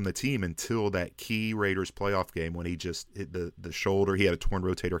absence from the team until that key Raiders playoff game when he just hit the shoulder. He had a torn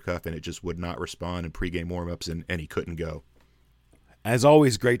rotator cuff, and it just would not respond in pregame warmups, and he couldn't go. As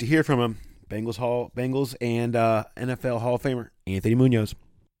always, great to hear from him. Bengals and NFL Hall of Famer Anthony Munoz.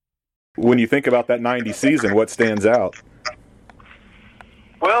 When you think about that 90 season, what stands out?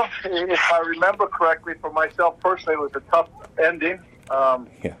 Well, if I remember correctly, for myself personally, it was a tough ending.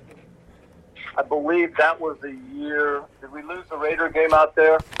 Yeah. I believe that was the year. Did we lose the Raider game out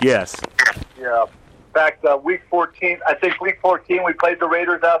there? Yes. Yeah. In fact, week 14, I think week 14, we played the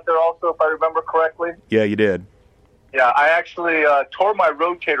Raiders out there also, if I remember correctly. Yeah, you did. Yeah, I actually tore my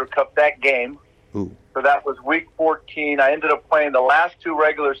rotator cuff that game. Ooh. So that was week 14. I ended up playing the last two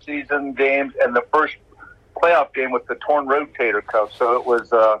regular season games and the first playoff game with the torn rotator cuff. So it was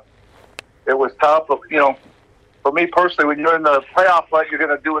tough. For me personally, when you're in the playoff hunt, you're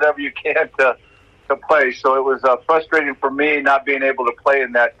going to do whatever you can to play. So it was frustrating for me not being able to play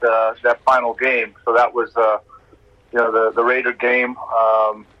in that final game. So that was the Raider game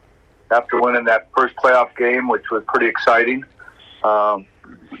after winning that first playoff game, which was pretty exciting.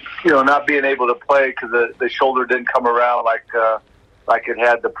 Not being able to play because the shoulder didn't come around like it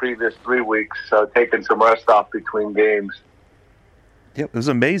had the previous 3 weeks, taking some rest off between games. Yeah, it was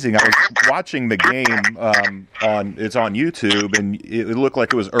amazing. I was watching the game on YouTube, and it looked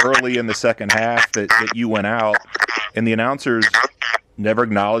like it was early in the second half that you went out, and the announcers never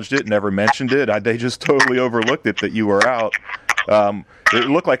acknowledged it, never mentioned it. They just totally overlooked it that you were out. It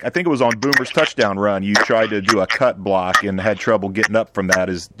looked like, I think it was on Boomer's touchdown run, you tried to do a cut block and had trouble getting up from that.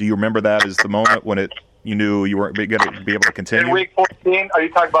 Do you remember that as the moment when you knew you weren't going to be able to continue? In week 14? Are you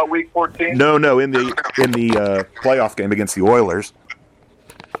talking about week 14? No, in the playoff game against the Oilers.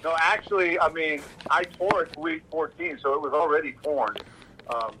 No, actually, I mean, I tore it week 14, so it was already torn.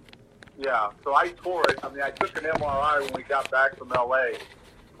 So I tore it. I mean, I took an MRI when we got back from L.A. It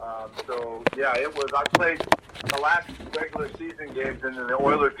was. I played the last regular season games, and in the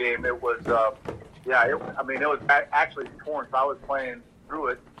Oilers game, it was. It was actually torn. So I was playing through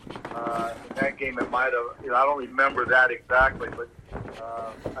it. In that game, it might have. I don't remember that exactly, but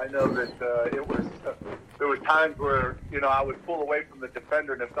I know that it was. There were times where I would pull away from the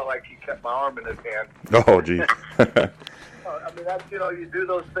defender, and it felt like he kept my arm in his hand. Oh, geez. I mean, that's you do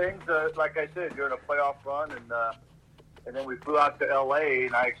those things. Like I said, you're in a playoff run, and then we flew out to L.A.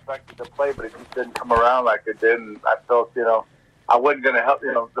 and I expected to play, but it just didn't come around like it did. And I felt, I wasn't going to help.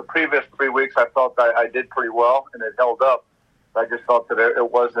 The previous 3 weeks, I felt I did pretty well, and it held up. I just felt that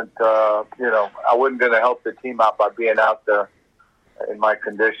it wasn't, I wasn't going to help the team out by being out there in my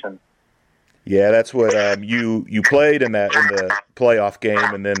condition. Yeah, that's what you played in the playoff game,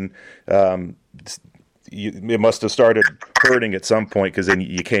 and then it must have started hurting at some point because then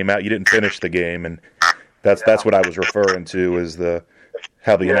you came out, you didn't finish the game, and that's what I was referring to is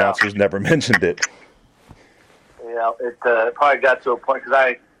how the announcers never mentioned it. Yeah, it probably got to a point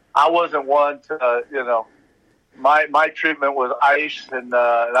because I wasn't one to my treatment was ice, and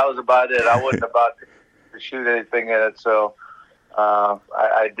that was about it. I wasn't about to shoot anything in it, so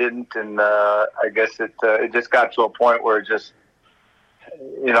I didn't, and I guess it just got to a point where it just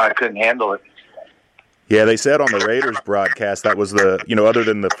I couldn't handle it. Yeah, they said on the Raiders broadcast that was other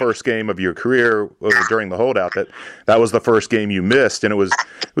than the first game of your career during the holdout, that was the first game you missed, and it was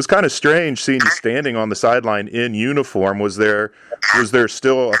kind of strange seeing you standing on the sideline in uniform. Was there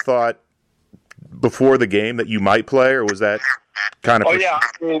still a thought before the game that you might play, or was that kind of? Oh yeah, I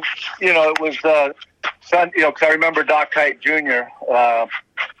mean, it was because I remember Doc Kite Jr.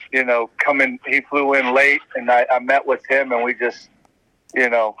 Coming. He flew in late, and I met with him, and we just.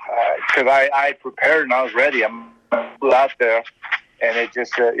 Because I prepared and I was ready. I flew out there, and it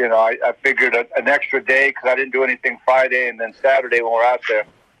just, I figured an extra day because I didn't do anything Friday and then Saturday when we're out there,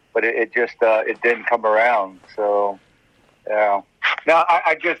 but it just it didn't come around. So, yeah. Now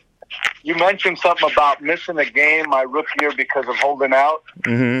I just you mentioned something about missing a game my rookie year because of holding out.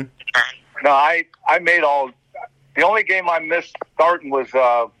 Mm-hmm. No, I made the only game I missed starting was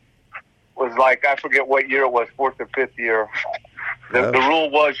like I forget what year it was, 4th or 5th year. The rule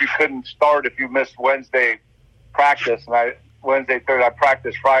was you couldn't start if you missed Wednesday practice, and Wednesday, Thursday, I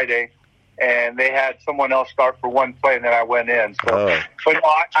practiced Friday, and they had someone else start for one play, and then I went in. So, but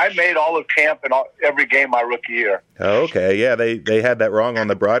I made all of camp and every game my rookie year. Oh, okay, yeah, they had that wrong on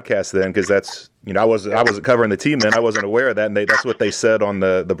the broadcast then, because that's I wasn't covering the team then, I wasn't aware of that, and that's what they said on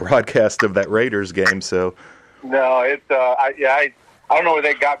the broadcast of that Raiders game. So, no, I don't know where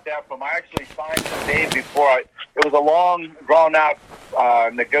they got that from. I actually signed the day before. It was a long, drawn-out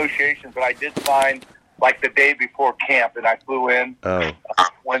negotiations, but I did sign like the day before camp, and I flew in,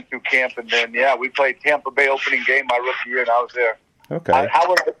 went through camp, and then we played Tampa Bay opening game my rookie year, and I was there. Okay. How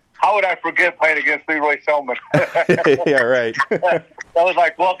would I forget playing against Leroy Selman? Yeah, right. That was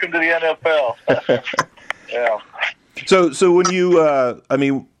like welcome to the NFL. Yeah. So when you,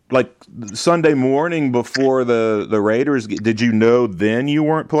 like Sunday morning before the Raiders, did you know then you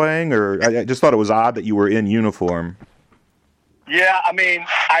weren't playing, or I just thought it was odd that you were in uniform? Yeah, I mean,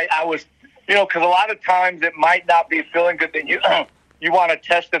 I was, because a lot of times it might not be feeling good that you want to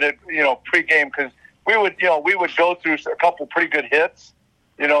test it at pregame, because we would go through a couple pretty good hits,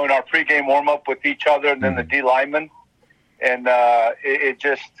 in our pregame warm up with each other and then the D linemen, and it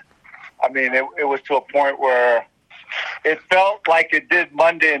was to a point where. It felt like it did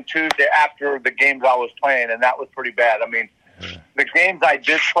Monday and Tuesday after the games I was playing, and that was pretty bad. I mean, the games I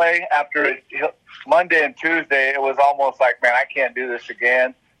did play after Monday and Tuesday, it was almost like, man, I can't do this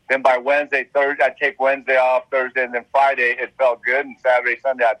again. Then by Wednesday, Thursday, I'd take Wednesday off, Thursday, and then Friday, it felt good, and Saturday,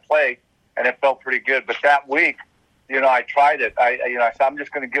 Sunday, I'd play, and it felt pretty good. But that week, I tried it. I said, I'm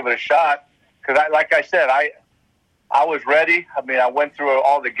just going to give it a shot, because like I said, I was ready. I mean, I went through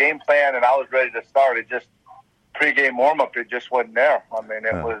all the game plan, and I was ready to start. It just pre-game warm-up, it just wasn't there. I mean,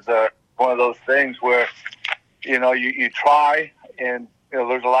 it was one of those things where, you try, and,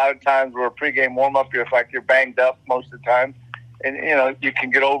 there's a lot of times where pre-game warm-up, it's like you're banged up most of the time, and, you can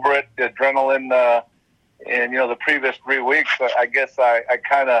get over it, the adrenaline, and, the previous 3 weeks, I guess I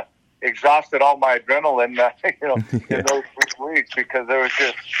kind of exhausted all my adrenaline, in those 3 weeks, because there was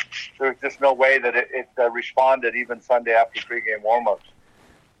just no way that it responded even Sunday after pregame warmups.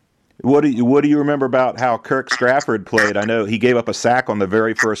 What do you remember about how Kirk Strafford played? I know he gave up a sack on the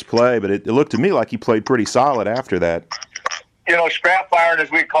very first play, but it looked to me like he played pretty solid after that. Scrap Iron, as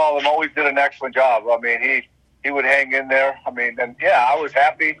we call him, always did an excellent job. I mean, he would hang in there. I mean, and yeah, I was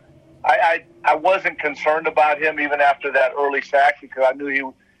happy. I wasn't concerned about him even after that early sack, because I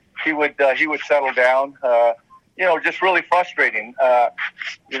knew he would settle down. Just really frustrating.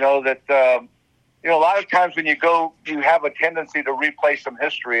 A lot of times when you go, you have a tendency to replay some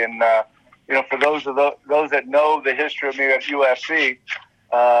history. And, for those that know the history of me at USC,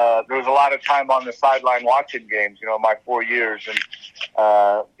 there was a lot of time on the sideline watching games, my 4 years. And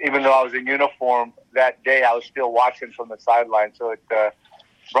even though I was in uniform that day, I was still watching from the sideline. So it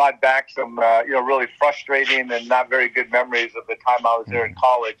brought back some, really frustrating and not very good memories of the time I was there in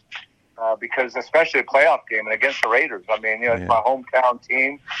college. Because especially a playoff game and against the Raiders, I mean, it's my hometown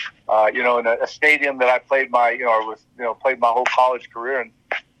team, in a stadium that I played my whole college career, and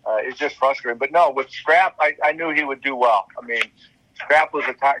it's just frustrating. But no, with Scrap, I knew he would do well. I mean, Scrap was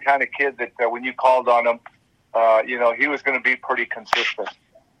the kind of kid that when you called on him, he was going to be pretty consistent.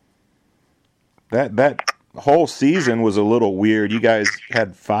 That whole season was a little weird. You guys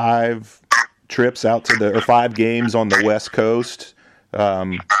had 5 trips out to or 5 games on the West Coast.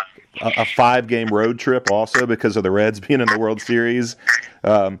 A 5-game road trip also because of the Reds being in the World Series.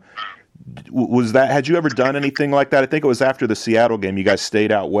 Had you ever done anything like that? I think it was after the Seattle game. You guys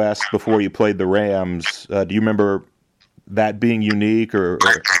stayed out west before you played the Rams. Do you remember that being unique or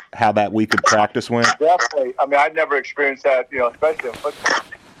how that week of practice went? Definitely. I mean, I'd never experienced that, especially in football.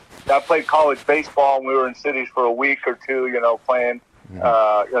 I played college baseball, and we were in cities for a week or two, playing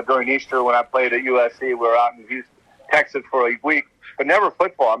during Easter when I played at USC. We were out in Houston, Texas for a week. But never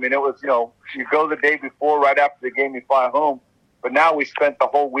football. I mean, it was, you go the day before, right after the game, you fly home. But now we spent the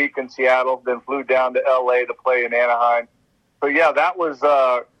whole week in Seattle, then flew down to L.A. to play in Anaheim. So, yeah, that was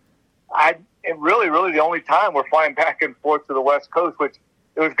really the only time we're flying back and forth to the West Coast, which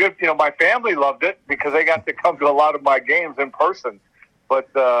it was good. My family loved it because they got to come to a lot of my games in person. But,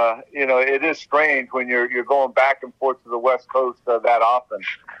 it is strange when you're going back and forth to the West Coast that often.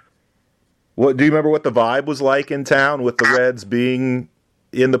 Do you remember what the vibe was like in town with the Reds being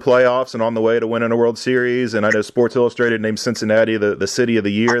in the playoffs and on the way to winning a World Series? And I know Sports Illustrated named Cincinnati the city of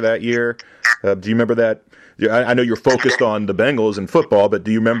the year that year. Do you remember that? I know you're focused on the Bengals and football, but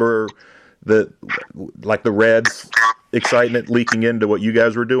do you remember the Reds excitement leaking into what you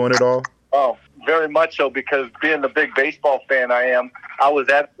guys were doing at all? Oh, very much so, because being the big baseball fan I am, I was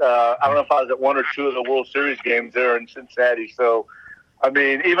at, I don't know if I was at 1 or 2 of the World Series games there in Cincinnati. So, I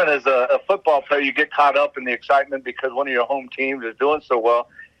mean, even as a football player, you get caught up in the excitement because one of your home teams is doing so well.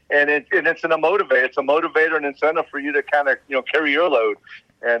 And it's a motivator. It's a motivator and incentive for you to kind of, carry your load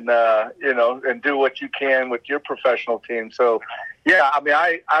and, and do what you can with your professional team. So, yeah, I mean,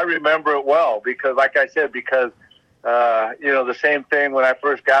 I remember it well because, like I said, the same thing when I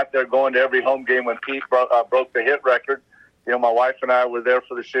first got there, going to every home game when Pete broke the hit record. My wife and I were there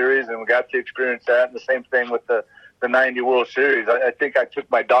for the series, and we got to experience that. And the same thing with the 90 World Series. I think I took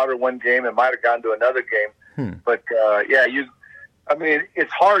my daughter one game and might have gone to another game. But,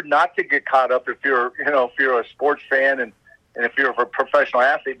 it's hard not to get caught up if you're a sports fan and if you're a professional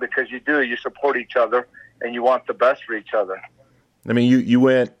athlete, because you support each other and you want the best for each other. I mean, you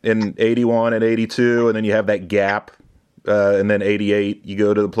went in 81 and 82, and then you have that gap, and then 88, you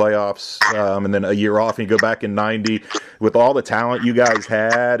go to the playoffs, and then a year off, and you go back in 90. With all the talent you guys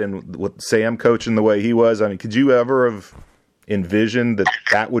had and with Sam coaching the way he was, I mean, could you ever have envisioned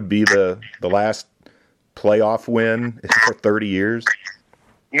that would be the last playoff win for 30 years?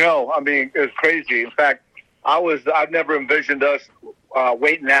 No, I mean, it was crazy. In fact, I've never envisioned us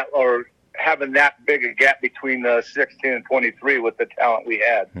waiting that or having that big a gap between 16 and 23 with the talent we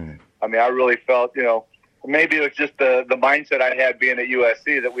had. I mean, I really felt, maybe it was just the mindset I had being at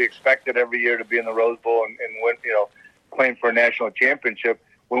USC that we expected every year to be in the Rose Bowl and win, playing for a national championship.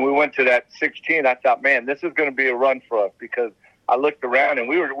 When we went to that 16, I thought, man, this is going to be a run for us, because I looked around and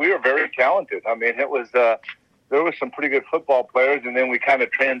we were very talented. I mean, it was there was some pretty good football players, and then we kind of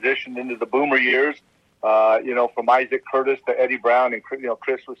transitioned into the boomer years. From Isaac Curtis to Eddie Brown, and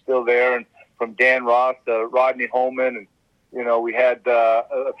Chris was still there, and from Dan Ross to Rodney Holman, and we had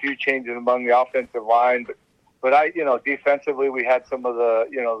a few changes among the offensive line, but defensively we had some of the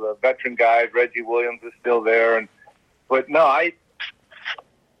the veteran guys. Reggie Williams is still there, but no,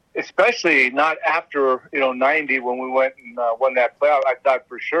 especially not after 90 when we went and won that playoff. I thought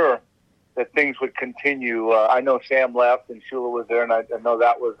for sure that things would continue. I know Sam left and Shula was there, and I know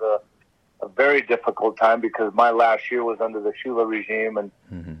that was a very difficult time because my last year was under the Shula regime. And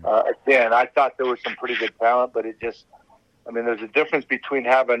again, I thought there was some pretty good talent, but there's a difference between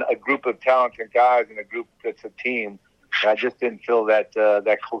having a group of talented guys and a group that's a team. And I just didn't feel that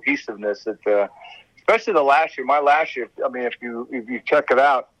cohesiveness that, especially my last year. I mean, if you check it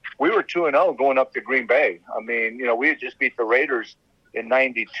out, we were 2-0 going up to Green Bay. I mean, we had just beat the Raiders in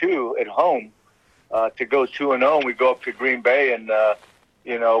 '92 at home to go 2-0. And we go up to Green Bay and,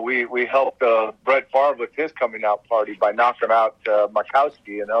 we helped Brett Favre with his coming out party by knocking out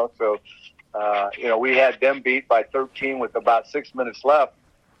Markowski, So, we had them beat by 13 with about 6 minutes left,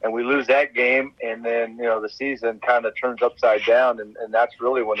 and we lose that game. And then, the season kind of turns upside down. And that's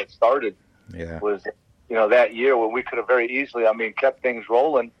really when it started. Yeah. Was, that year when we could have very easily, kept things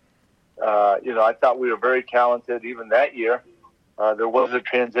rolling. I thought we were very talented even that year. There was a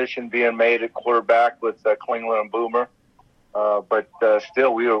transition being made at quarterback with Klingler and Boomer. But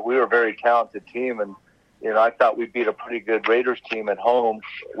still, we were a very talented team. And, I thought we beat a pretty good Raiders team at home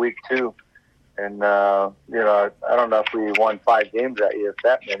week 2. And, I don't know if we won 5 games that year, if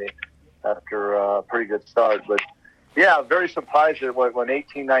that many, after a pretty good start. But, yeah, very surprised that it went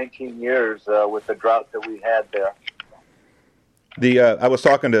 18, 19 years with the drought that we had there. I was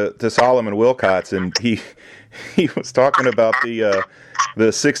talking to Solomon Wilcots, and he was talking about the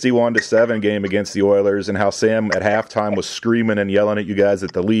 61-7 game against the Oilers and how Sam at halftime was screaming and yelling at you guys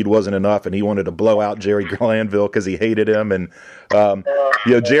that the lead wasn't enough, and he wanted to blow out Jerry Glanville because he hated him. And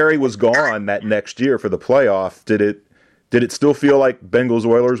Jerry was gone that next year for the playoff. Did it still feel like Bengals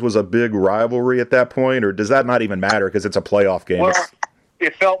Oilers was a big rivalry at that point, or does that not even matter because it's a playoff game? Well,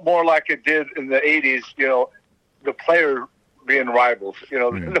 it felt more like it did in the '80s. The player being rivals.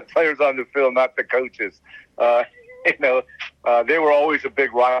 The players on the field, not the coaches. They were always a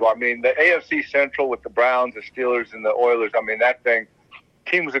big rival. I mean, the AFC Central with the Browns, the Steelers, and the Oilers. I mean, that thing.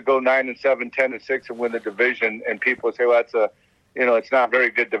 Teams would go 9-7, 10-6, and win the division, and people would say, "Well, that's it's not a very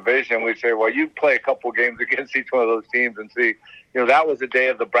good division." We'd say, "Well, you play a couple games against each one of those teams and see." That was the day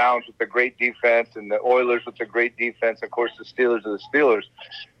of the Browns with the great defense, and the Oilers with the great defense. Of course, the Steelers are the Steelers.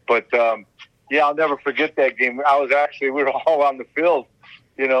 But I'll never forget that game. We were all on the field.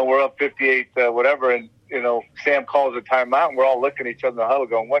 We're up 58, whatever, and Sam calls a timeout, and we're all looking at each other in the huddle,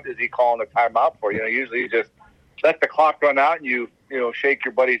 going, "What is he calling a timeout for?" Usually you just let the clock run out, and you shake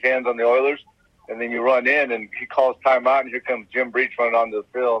your buddy's hands on the Oilers. And then you run in, and he calls timeout, and here comes Jim Breach running onto the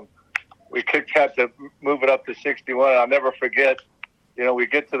field. We kicked that to move it up to 61. And I'll never forget, we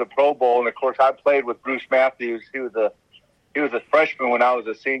get to the Pro Bowl, and, of course, I played with Bruce Matthews. He was a freshman when I was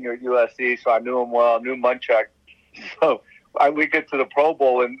a senior at USC, so I knew him well, knew Munchak. So we get to the Pro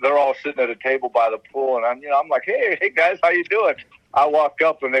Bowl, and they're all sitting at a table by the pool, and I'm like, hey, guys, how you doing? I walk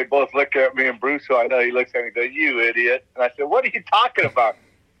up, and they both look at me, and Bruce, who I know, he looks at me and goes, "You idiot." And I said, "What are you talking about?"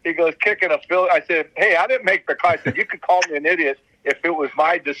 He goes, "Kicking a field." I said, "Hey, I didn't make the call." I said, "You could call me an idiot if it was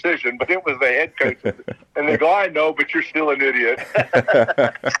my decision, but it was the head coach." And they go, "I know, but you're still an idiot."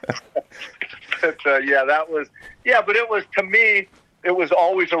 But it was, to me, it was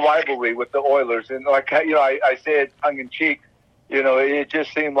always a rivalry with the Oilers. And I say it tongue in cheek, it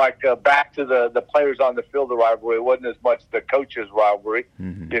just seemed like back to the players on the field, the rivalry. It wasn't as much the coaches' rivalry,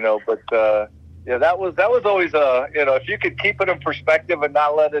 that was always if you could keep it in perspective and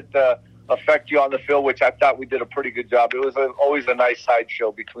not let it affect you on the field, which I thought we did a pretty good job. It was always a nice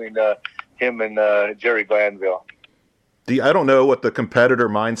sideshow between him and Jerry Glanville. I don't know what the competitor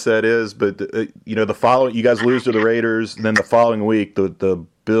mindset is, but the following, you guys lose to the Raiders, and then the following week the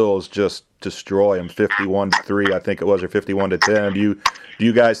Bills just destroy them 51-3, I think it was, or 51-10. Do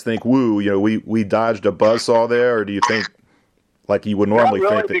you guys think, we dodged a buzzsaw there, or do you think, like you would normally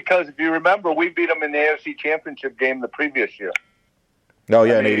think? Because if you remember, we beat them in the AFC Championship game the previous year. Oh,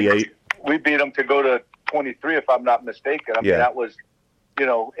 yeah, in '88. We beat them to go to 23, if I'm not mistaken. I mean, that was,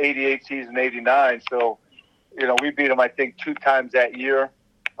 88 season, 89. So, we beat them, I think, 2 times that year.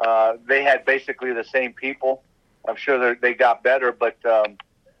 They had basically the same people. I'm sure they got better, but,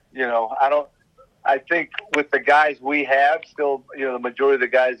 I think with the guys we have still, the majority of the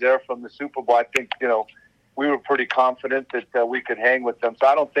guys there from the Super Bowl, I think, we were pretty confident that we could hang with them. So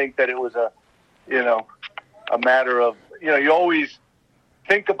I don't think that it was a matter of, you always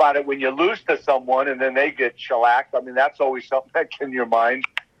think about it when you lose to someone and then they get shellacked. I mean, that's always something that's in your mind.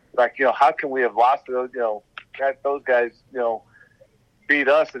 Like, how can we have lost to those guys, beat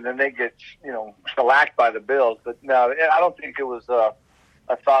us and then they get, shellacked by the Bills. But no, I don't think it was a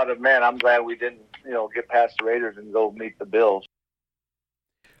thought of, man, I'm glad we didn't, get past the Raiders and go meet the Bills.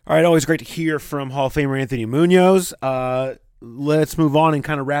 All right, always great to hear from Hall of Famer Anthony Munoz. let's move on and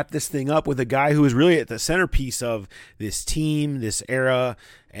kind of wrap this thing up with a guy who is really at the centerpiece of this team, this era,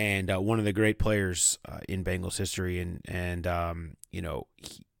 and one of the great players in Bengals history. And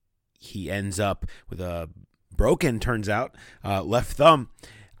he ends up with a broken, turns out, left thumb.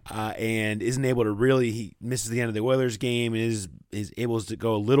 And isn't able to he misses the end of the Oilers game and is able to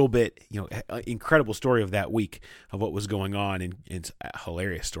go a little bit, incredible story of that week of what was going on, and it's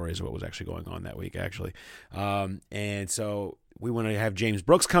hilarious stories of what was actually going on that week, actually. And so we want to have James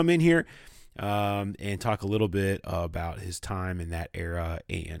Brooks come in here and talk a little bit about his time in that era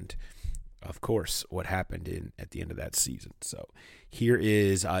and, of course, what happened at the end of that season. So here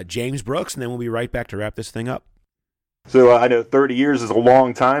is James Brooks, and then we'll be right back to wrap this thing up. So I know 30 years is a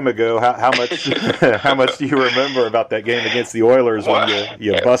long time ago. How much how much do you remember about that game against the Oilers when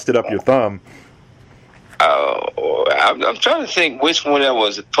you busted up your thumb? I'm trying to think which one that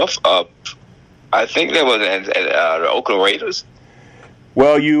was. I think that was at the Oakland Raiders.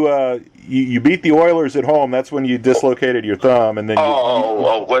 Well, you beat the Oilers at home. That's when you dislocated your thumb, and then.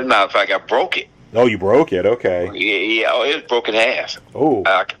 Well, matter of fact, I broke it. Oh, you broke it. Okay. Yeah. Oh, it was broken in half. Oh.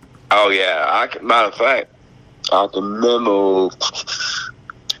 Matter of fact. I can remember,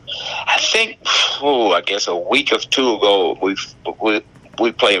 I think, I guess a week or two ago,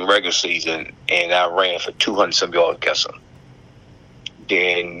 we played in regular season, and I ran for 200-some yards against them.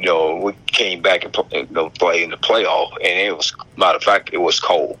 Then, we came back and played in the playoff, and it was, matter of fact, it was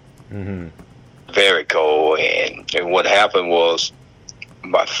cold. Mm-hmm. Very cold. And what happened was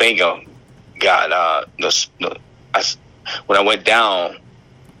my finger got, when I went down,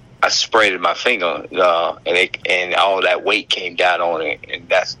 I sprayed my finger, and all that weight came down on it, and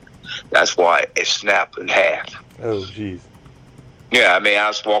that's why it snapped in half. Oh, jeez. Yeah, I mean, I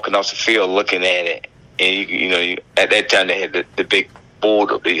was walking off the field looking at it, and at that time they had the big board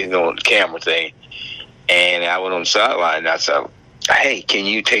of the camera thing, and I went on the sideline and I said, "Hey, can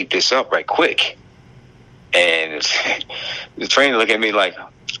you tape this up right quick?" And the trainer looked at me like,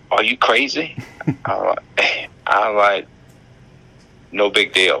 "Are you crazy?" I'm like, "No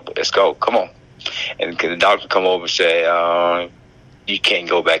big deal, but let's go. Come on." And the doctor come over and say, "You can't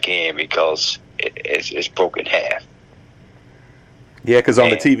go back in because it's broken in half." Yeah, because on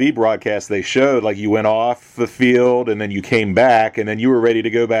the TV broadcast they showed like you went off the field and then you came back and then you were ready to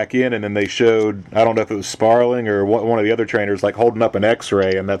go back in, and then they showed, I don't know if it was Sparling or one of the other trainers, like holding up an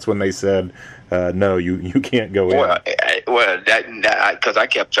X-ray, and that's when they said, "No, you can't go in." Well, that because I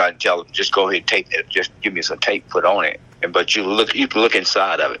kept trying to tell them, just go ahead and tape it. Just give me some tape put on it. But you can look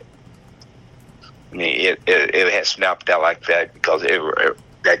inside of it. I mean, it had snapped out like that because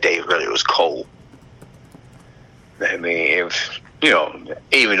that day really was cold. I mean, it was,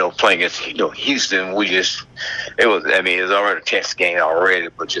 even though playing against Houston, it was already a test game already,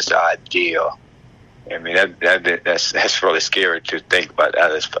 but just the idea. I mean, that's really scary to think about.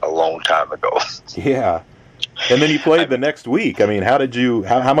 That is a long time ago. Yeah. And then you played the next week. I mean,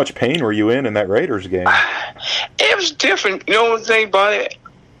 how much pain were you in that Raiders game? It was different. You know the thing about it?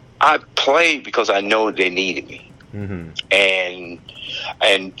 I played because I know they needed me. Mm-hmm. And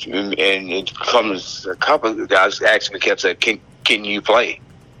it comes, a couple of guys actually kept saying, can you play?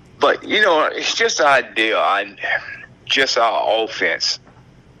 But, it's just the idea. Just our offense,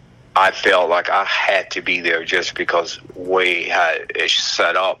 I felt like I had to be there just because way how it's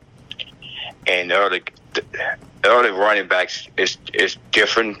set up. And the early running backs is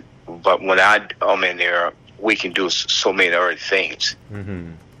different, but when I'm in there, we can do so many other things.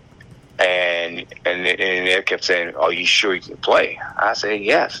 Mm-hmm. And they kept saying, "Are you sure you can play?" I said,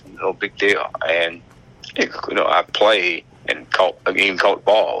 "Yes, no big deal." And I played and even caught the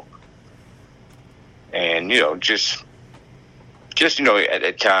ball. And just at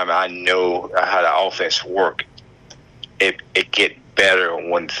that time, I know how the offense worked. It get better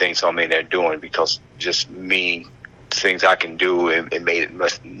when things I'm in there doing, because just me, things I can do, it made it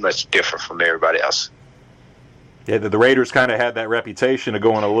much different from everybody else. Yeah, the Raiders kind of had that reputation of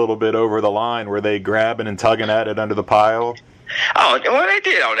going a little bit over the line. Were they grabbing and tugging at it under the pile? Oh, well, they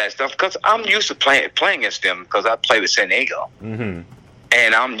did all that stuff because I'm used to playing against them because I played with San Diego. Mm-hmm.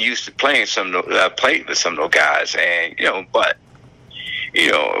 And I'm used to playing played with some of those guys, and but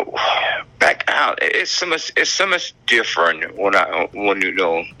back out, it's so much different when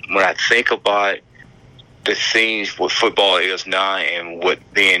I think about the things what football is now and what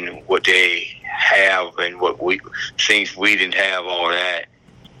they have and things we didn't have, all that.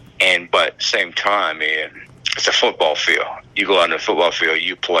 But at the same time, man, it's a football field. You go out on the football field,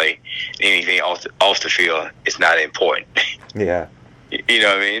 you play. Anything off the field is not important. Yeah. You know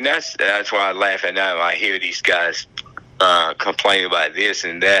what I mean? That's why I laugh at night when I hear these guys complain about this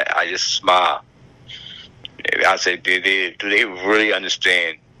and that. I just smile. I said, do they really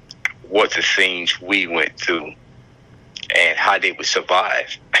understand what the things we went through and how they would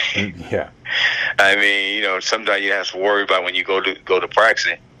survive? Yeah. I mean, sometimes you have to worry about when you go to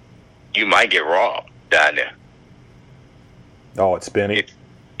practice, you might get robbed down there. Oh, it's spinning.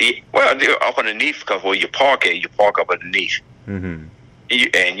 Well, they're up underneath because where you park up underneath. Mm-hmm.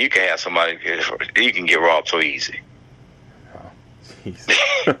 And you can have somebody, you can get robbed so easy. No,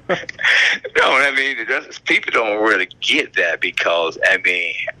 I mean, people don't really get that because,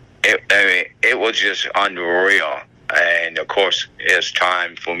 it was just unreal. And, of course, it's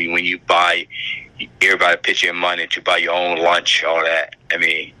time for me when you buy, everybody pitch in money to buy your own lunch, all that. I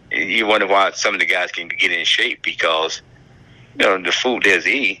mean, you wonder why some of the guys can get in shape because, the food they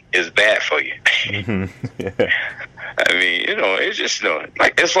eat is bad for you. Mm-hmm. Yeah. I mean, it's just,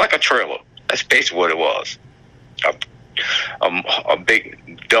 it's like a trailer. That's basically what it was. A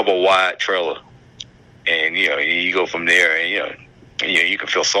big double wide trailer, and you go from there, and you can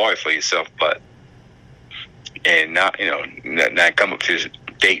feel sorry for yourself, and not come up to this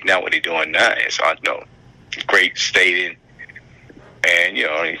date now what they're doing now is great stadium, and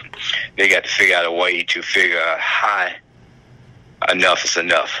they got to figure out a way to figure out how enough is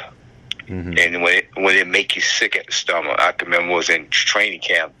enough. Mm-hmm. And when it make you sick at the stomach, I can remember I was in training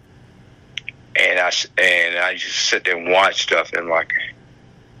camp. And I just sit there and watch stuff and like,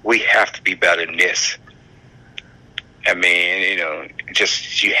 we have to be better than this. I mean,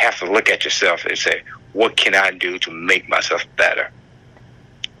 just you have to look at yourself and say, what can I do to make myself better?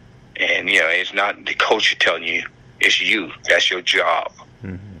 And it's not the coach telling you, it's you. That's your job.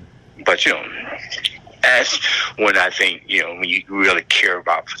 Mm-hmm. But that's when I think when you really care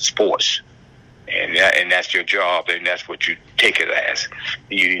about sports. And that's your job, and that's what you take it as.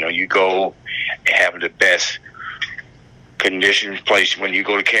 You go and have the best condition place when you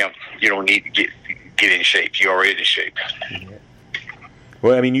go to camp. You don't need to get in shape. You're already in shape.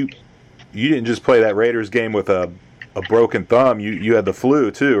 Well, I mean, you didn't just play that Raiders game with a broken thumb. You had the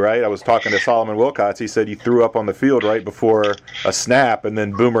flu too, right? I was talking to Solomon Wilcots. He said you threw up on the field right before a snap, and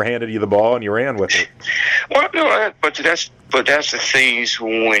then Boomer handed you the ball and you ran with it. Well, no, but that's the things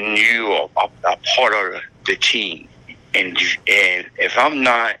when you are part of the team, and if I'm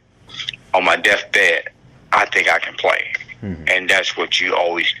not on my deathbed, I think I can play, and that's what you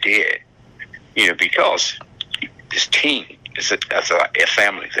always did, because this team that's a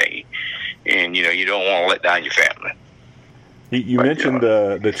family thing, and you don't want to let down your family. You mentioned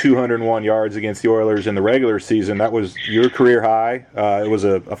the 201 yards against the Oilers in the regular season. That was your career high. It was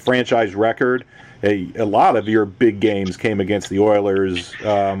a franchise record. A lot of your big games came against the Oilers.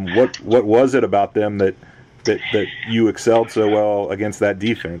 What was it about them that you excelled so well against that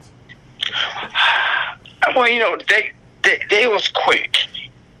defense? Well, they was quick,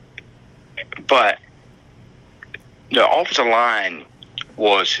 but the offensive line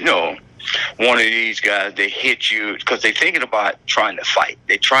was, one of these guys, they hit you because they're thinking about trying to fight.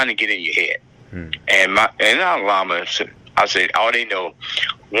 They're trying to get in your head. And our linemen, I said, all they know,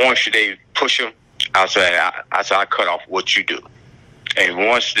 once they push them, I said, I cut off what you do. And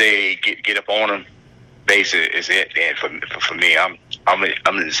once they get up on them, basically is it. And for me, I'm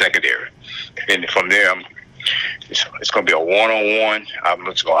in the secondary. And from there, it's going to be a one-on-one. I'm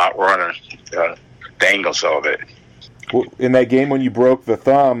just going to outrun the angles of it. Well, in that game when you broke the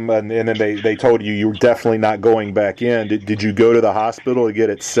thumb and then they told you were definitely not going back in, did you go to the hospital to get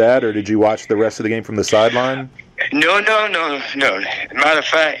it set, or did you watch the rest of the game from the sideline? No. Matter of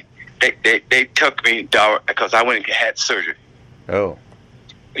fact, they took me because I went and had surgery. Oh.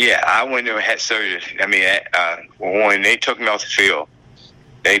 Yeah, I went and had surgery. I mean, when they took me off the field,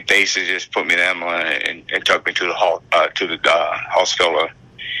 they basically just put me in the ambulance and took me to the hospital,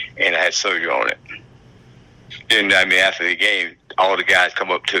 and I had surgery on it. And I mean, after the game, all the guys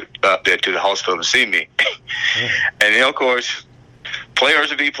come up there to the hospital to see me. And then, of course, players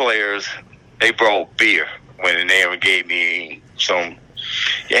to be players, they brought beer when they gave me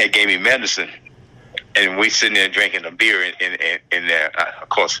gave me medicine. And we sitting there drinking a beer in there. Of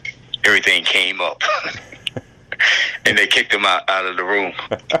course, everything came up. And they kicked them out of the room.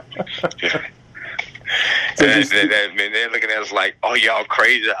 And they're looking at us like, oh, y'all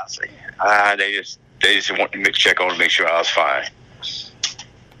crazy. I say, they just wanted to check on to make sure I was fine.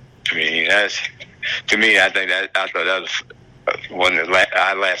 I mean, I thought that was one that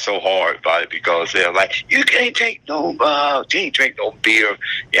I laughed so hard about it because they're like, you can't drink no beer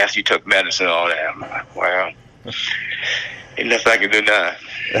after you took medicine and all that. I'm like, well, ain't nothing I can do now.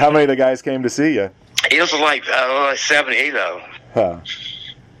 How many of the guys came to see you? It was like 7, 8 of them. Huh.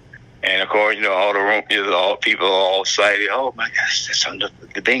 And of course, all the room, all people are all excited. Oh my gosh, there's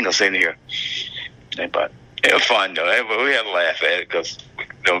the Bengals in here. But It was fun though. We had to laugh at it because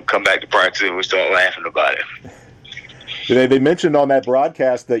come back to practice and we start laughing about it. They mentioned on that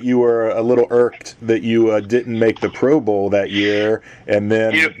broadcast that you were a little irked that you didn't make the Pro Bowl that year, and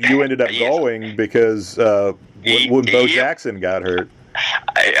then you ended up going because when Bo Jackson got hurt.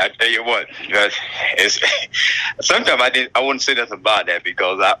 I tell you what, sometimes I wouldn't say nothing about that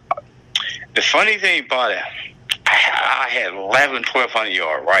because the funny thing about it, I had 1,200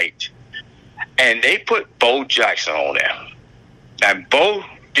 yards, right? And they put Bo Jackson on there. And Bo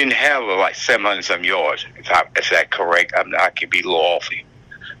didn't have like 700-some yards, if that's correct. I could be a little off.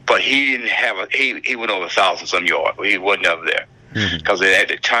 But he didn't have he went over 1,000-some yards. He wasn't up there. Because at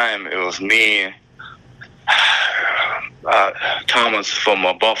the time, it was me and Thomas from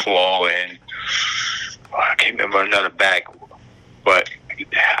Buffalo, and I can't remember another back. But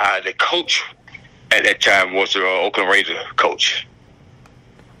the coach at that time was the Oakland Raiders coach.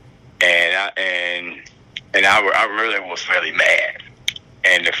 And I really was really mad,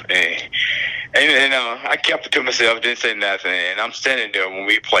 and I kept it to myself, didn't say nothing. And I'm standing there when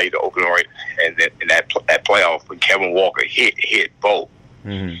we played the Oakland Raiders, and in that playoff when Kevin Walker hit Bo,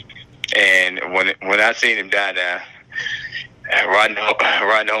 and when I seen him down there, riding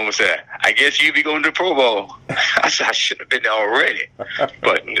home and said, "I guess you be going to the Pro Bowl." I said, "I should have been there already,"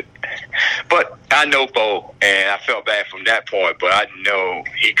 but I know Bo, and I felt bad from that point. But I know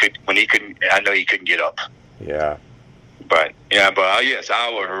he could when he couldn't. I know he couldn't get up. Yeah. But yes, I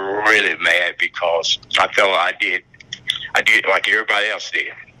was really mad because I felt I did like everybody else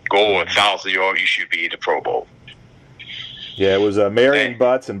did. Go 1,000 yards, you should be in the Pro Bowl. Yeah, it was Marion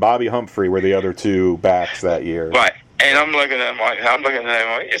Butts and Bobby Humphrey were the other two backs that year. Right. And I'm looking at him like,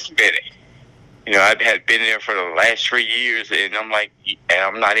 it's Benny. I had been there for the last 3 years, and I'm like, and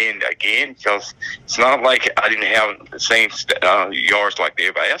I'm not in again because it's not like I didn't have the same yards like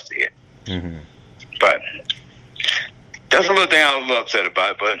everybody else did. Mm-hmm. But that's a little thing I was a little upset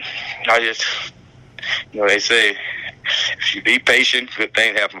about. But I just, they say if you be patient, good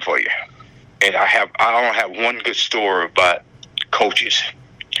things happen for you. And I don't have one good story about coaches.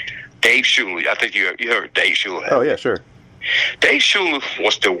 Dave Shula, I think you heard Dave Shula. Oh, yeah, sure. Dave Shula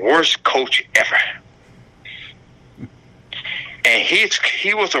was the worst coach ever. And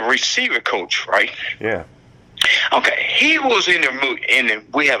he was a receiver coach, right? Yeah. Okay, he was in the mood, and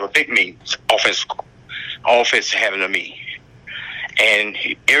we have a big meeting, offense having a meeting. And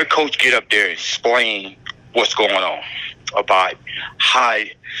every coach get up there and explain what's going on about how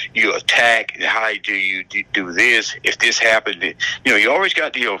you attack and how do you do this. If this happened, you always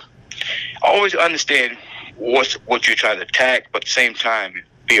got to always understand what you're trying to attack, but at the same time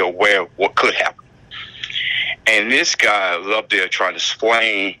be aware of what could happen. And this guy was up there trying to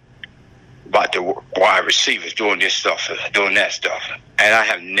explain about the wide receivers doing this stuff, doing that stuff. And I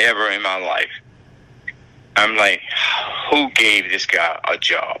have never in my life, I'm like, who gave this guy a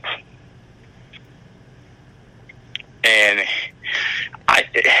job? And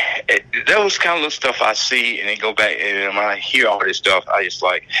those kind of little stuff I see, and then go back, and when I hear all this stuff, I just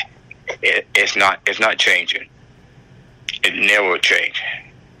like, it's not changing. It never will change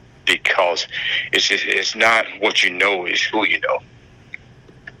because it's not what you know, it's who you know.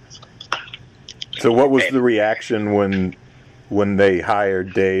 So, what was the reaction when they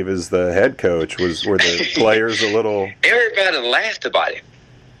hired Dave as the head coach? Were the players a little? Everybody laughed about it.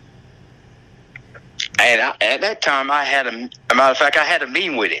 And at that time, I had a matter of fact, I had a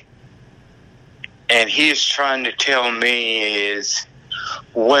meeting with him, and he's trying to tell me is,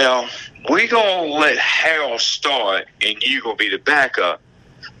 well, we're gonna let Harold start, and you're gonna be the backup,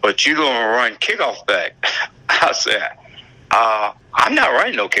 but you're gonna run kickoff back. I said, I'm not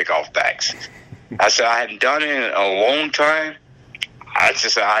running no kickoff backs. I said I hadn't done it in a long time. I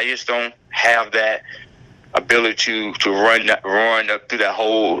just don't have that ability to run up through that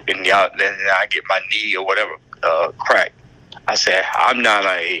hole and then I get my knee or whatever cracked. I said I don't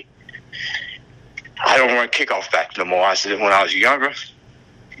run kickoff back no more. I said when I was younger,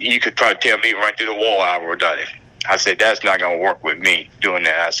 you could probably tell me right through the wall I would have done it. I said that's not gonna work with me doing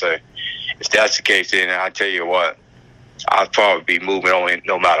that. I said if that's the case, then I tell you what, I'll probably be moving on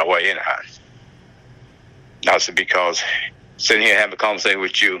no matter what anyhow. I said because sitting here having a conversation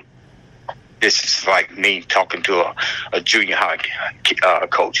with you, this is like me talking to a junior high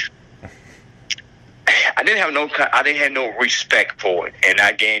coach. I didn't have no respect for it, and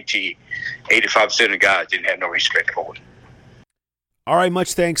I guarantee 85% of the guys didn't have no respect for it. All right,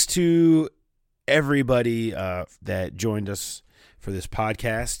 much thanks to everybody that joined us for this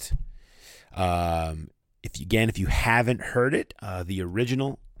podcast. If you haven't heard it, the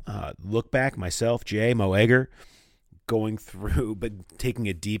original Look Back, myself, Jay, Mo Egger, going through, but taking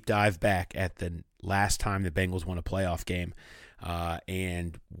a deep dive back at the last time the Bengals won a playoff game,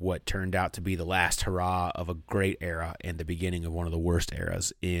 and what turned out to be the last hurrah of a great era and the beginning of one of the worst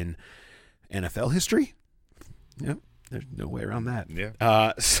eras in NFL history. Yep, there's no way around that. Yeah.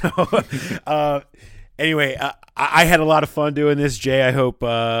 Anyway, I had a lot of fun doing this. Jay, I hope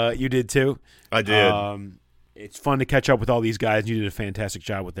you did too. I did. It's fun to catch up with all these guys. You did a fantastic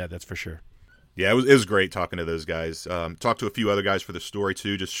job with that, that's for sure. Yeah, it was great talking to those guys. Talked to a few other guys for the story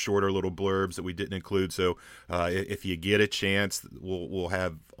too, just shorter little blurbs that we didn't include. So if you get a chance, we'll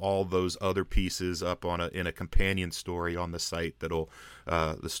have all those other pieces up in a companion story on the site that'll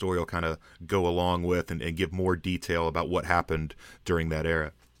the story will kind of go along with and give more detail about what happened during that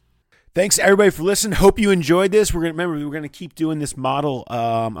era. Thanks, everybody, for listening. Hope you enjoyed this. We're going to keep doing this model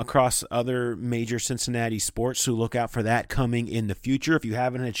across other major Cincinnati sports, so look out for that coming in the future. If you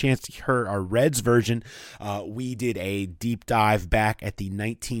haven't had a chance to hear our Reds version, we did a deep dive back at the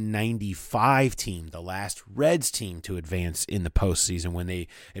 1995 team, the last Reds team to advance in the postseason when they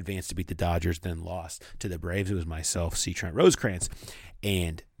advanced to beat the Dodgers, then lost to the Braves. It was myself, C. Trent Rosecrans,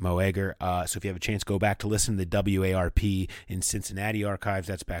 and Mo Egger. So if you have a chance, go back to listen to the WARP in Cincinnati archives.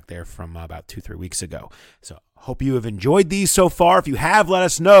 That's back there from about 2-3 weeks ago. So hope you have enjoyed these so far. If you have, let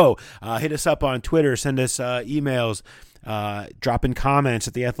us know. Hit us up on Twitter. Send us emails. Drop in comments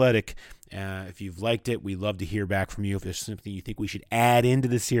at The Athletic. If you've liked it, we'd love to hear back from you. If there's something you think we should add into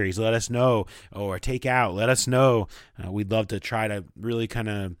the series, let us know, or take out, let us know. We'd love to try to really kind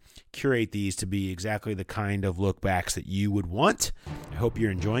of curate these to be exactly the kind of look backs that you would want. I hope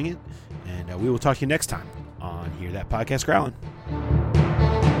you're enjoying it, and we will talk to you next time on Hear That Podcast Growlin'.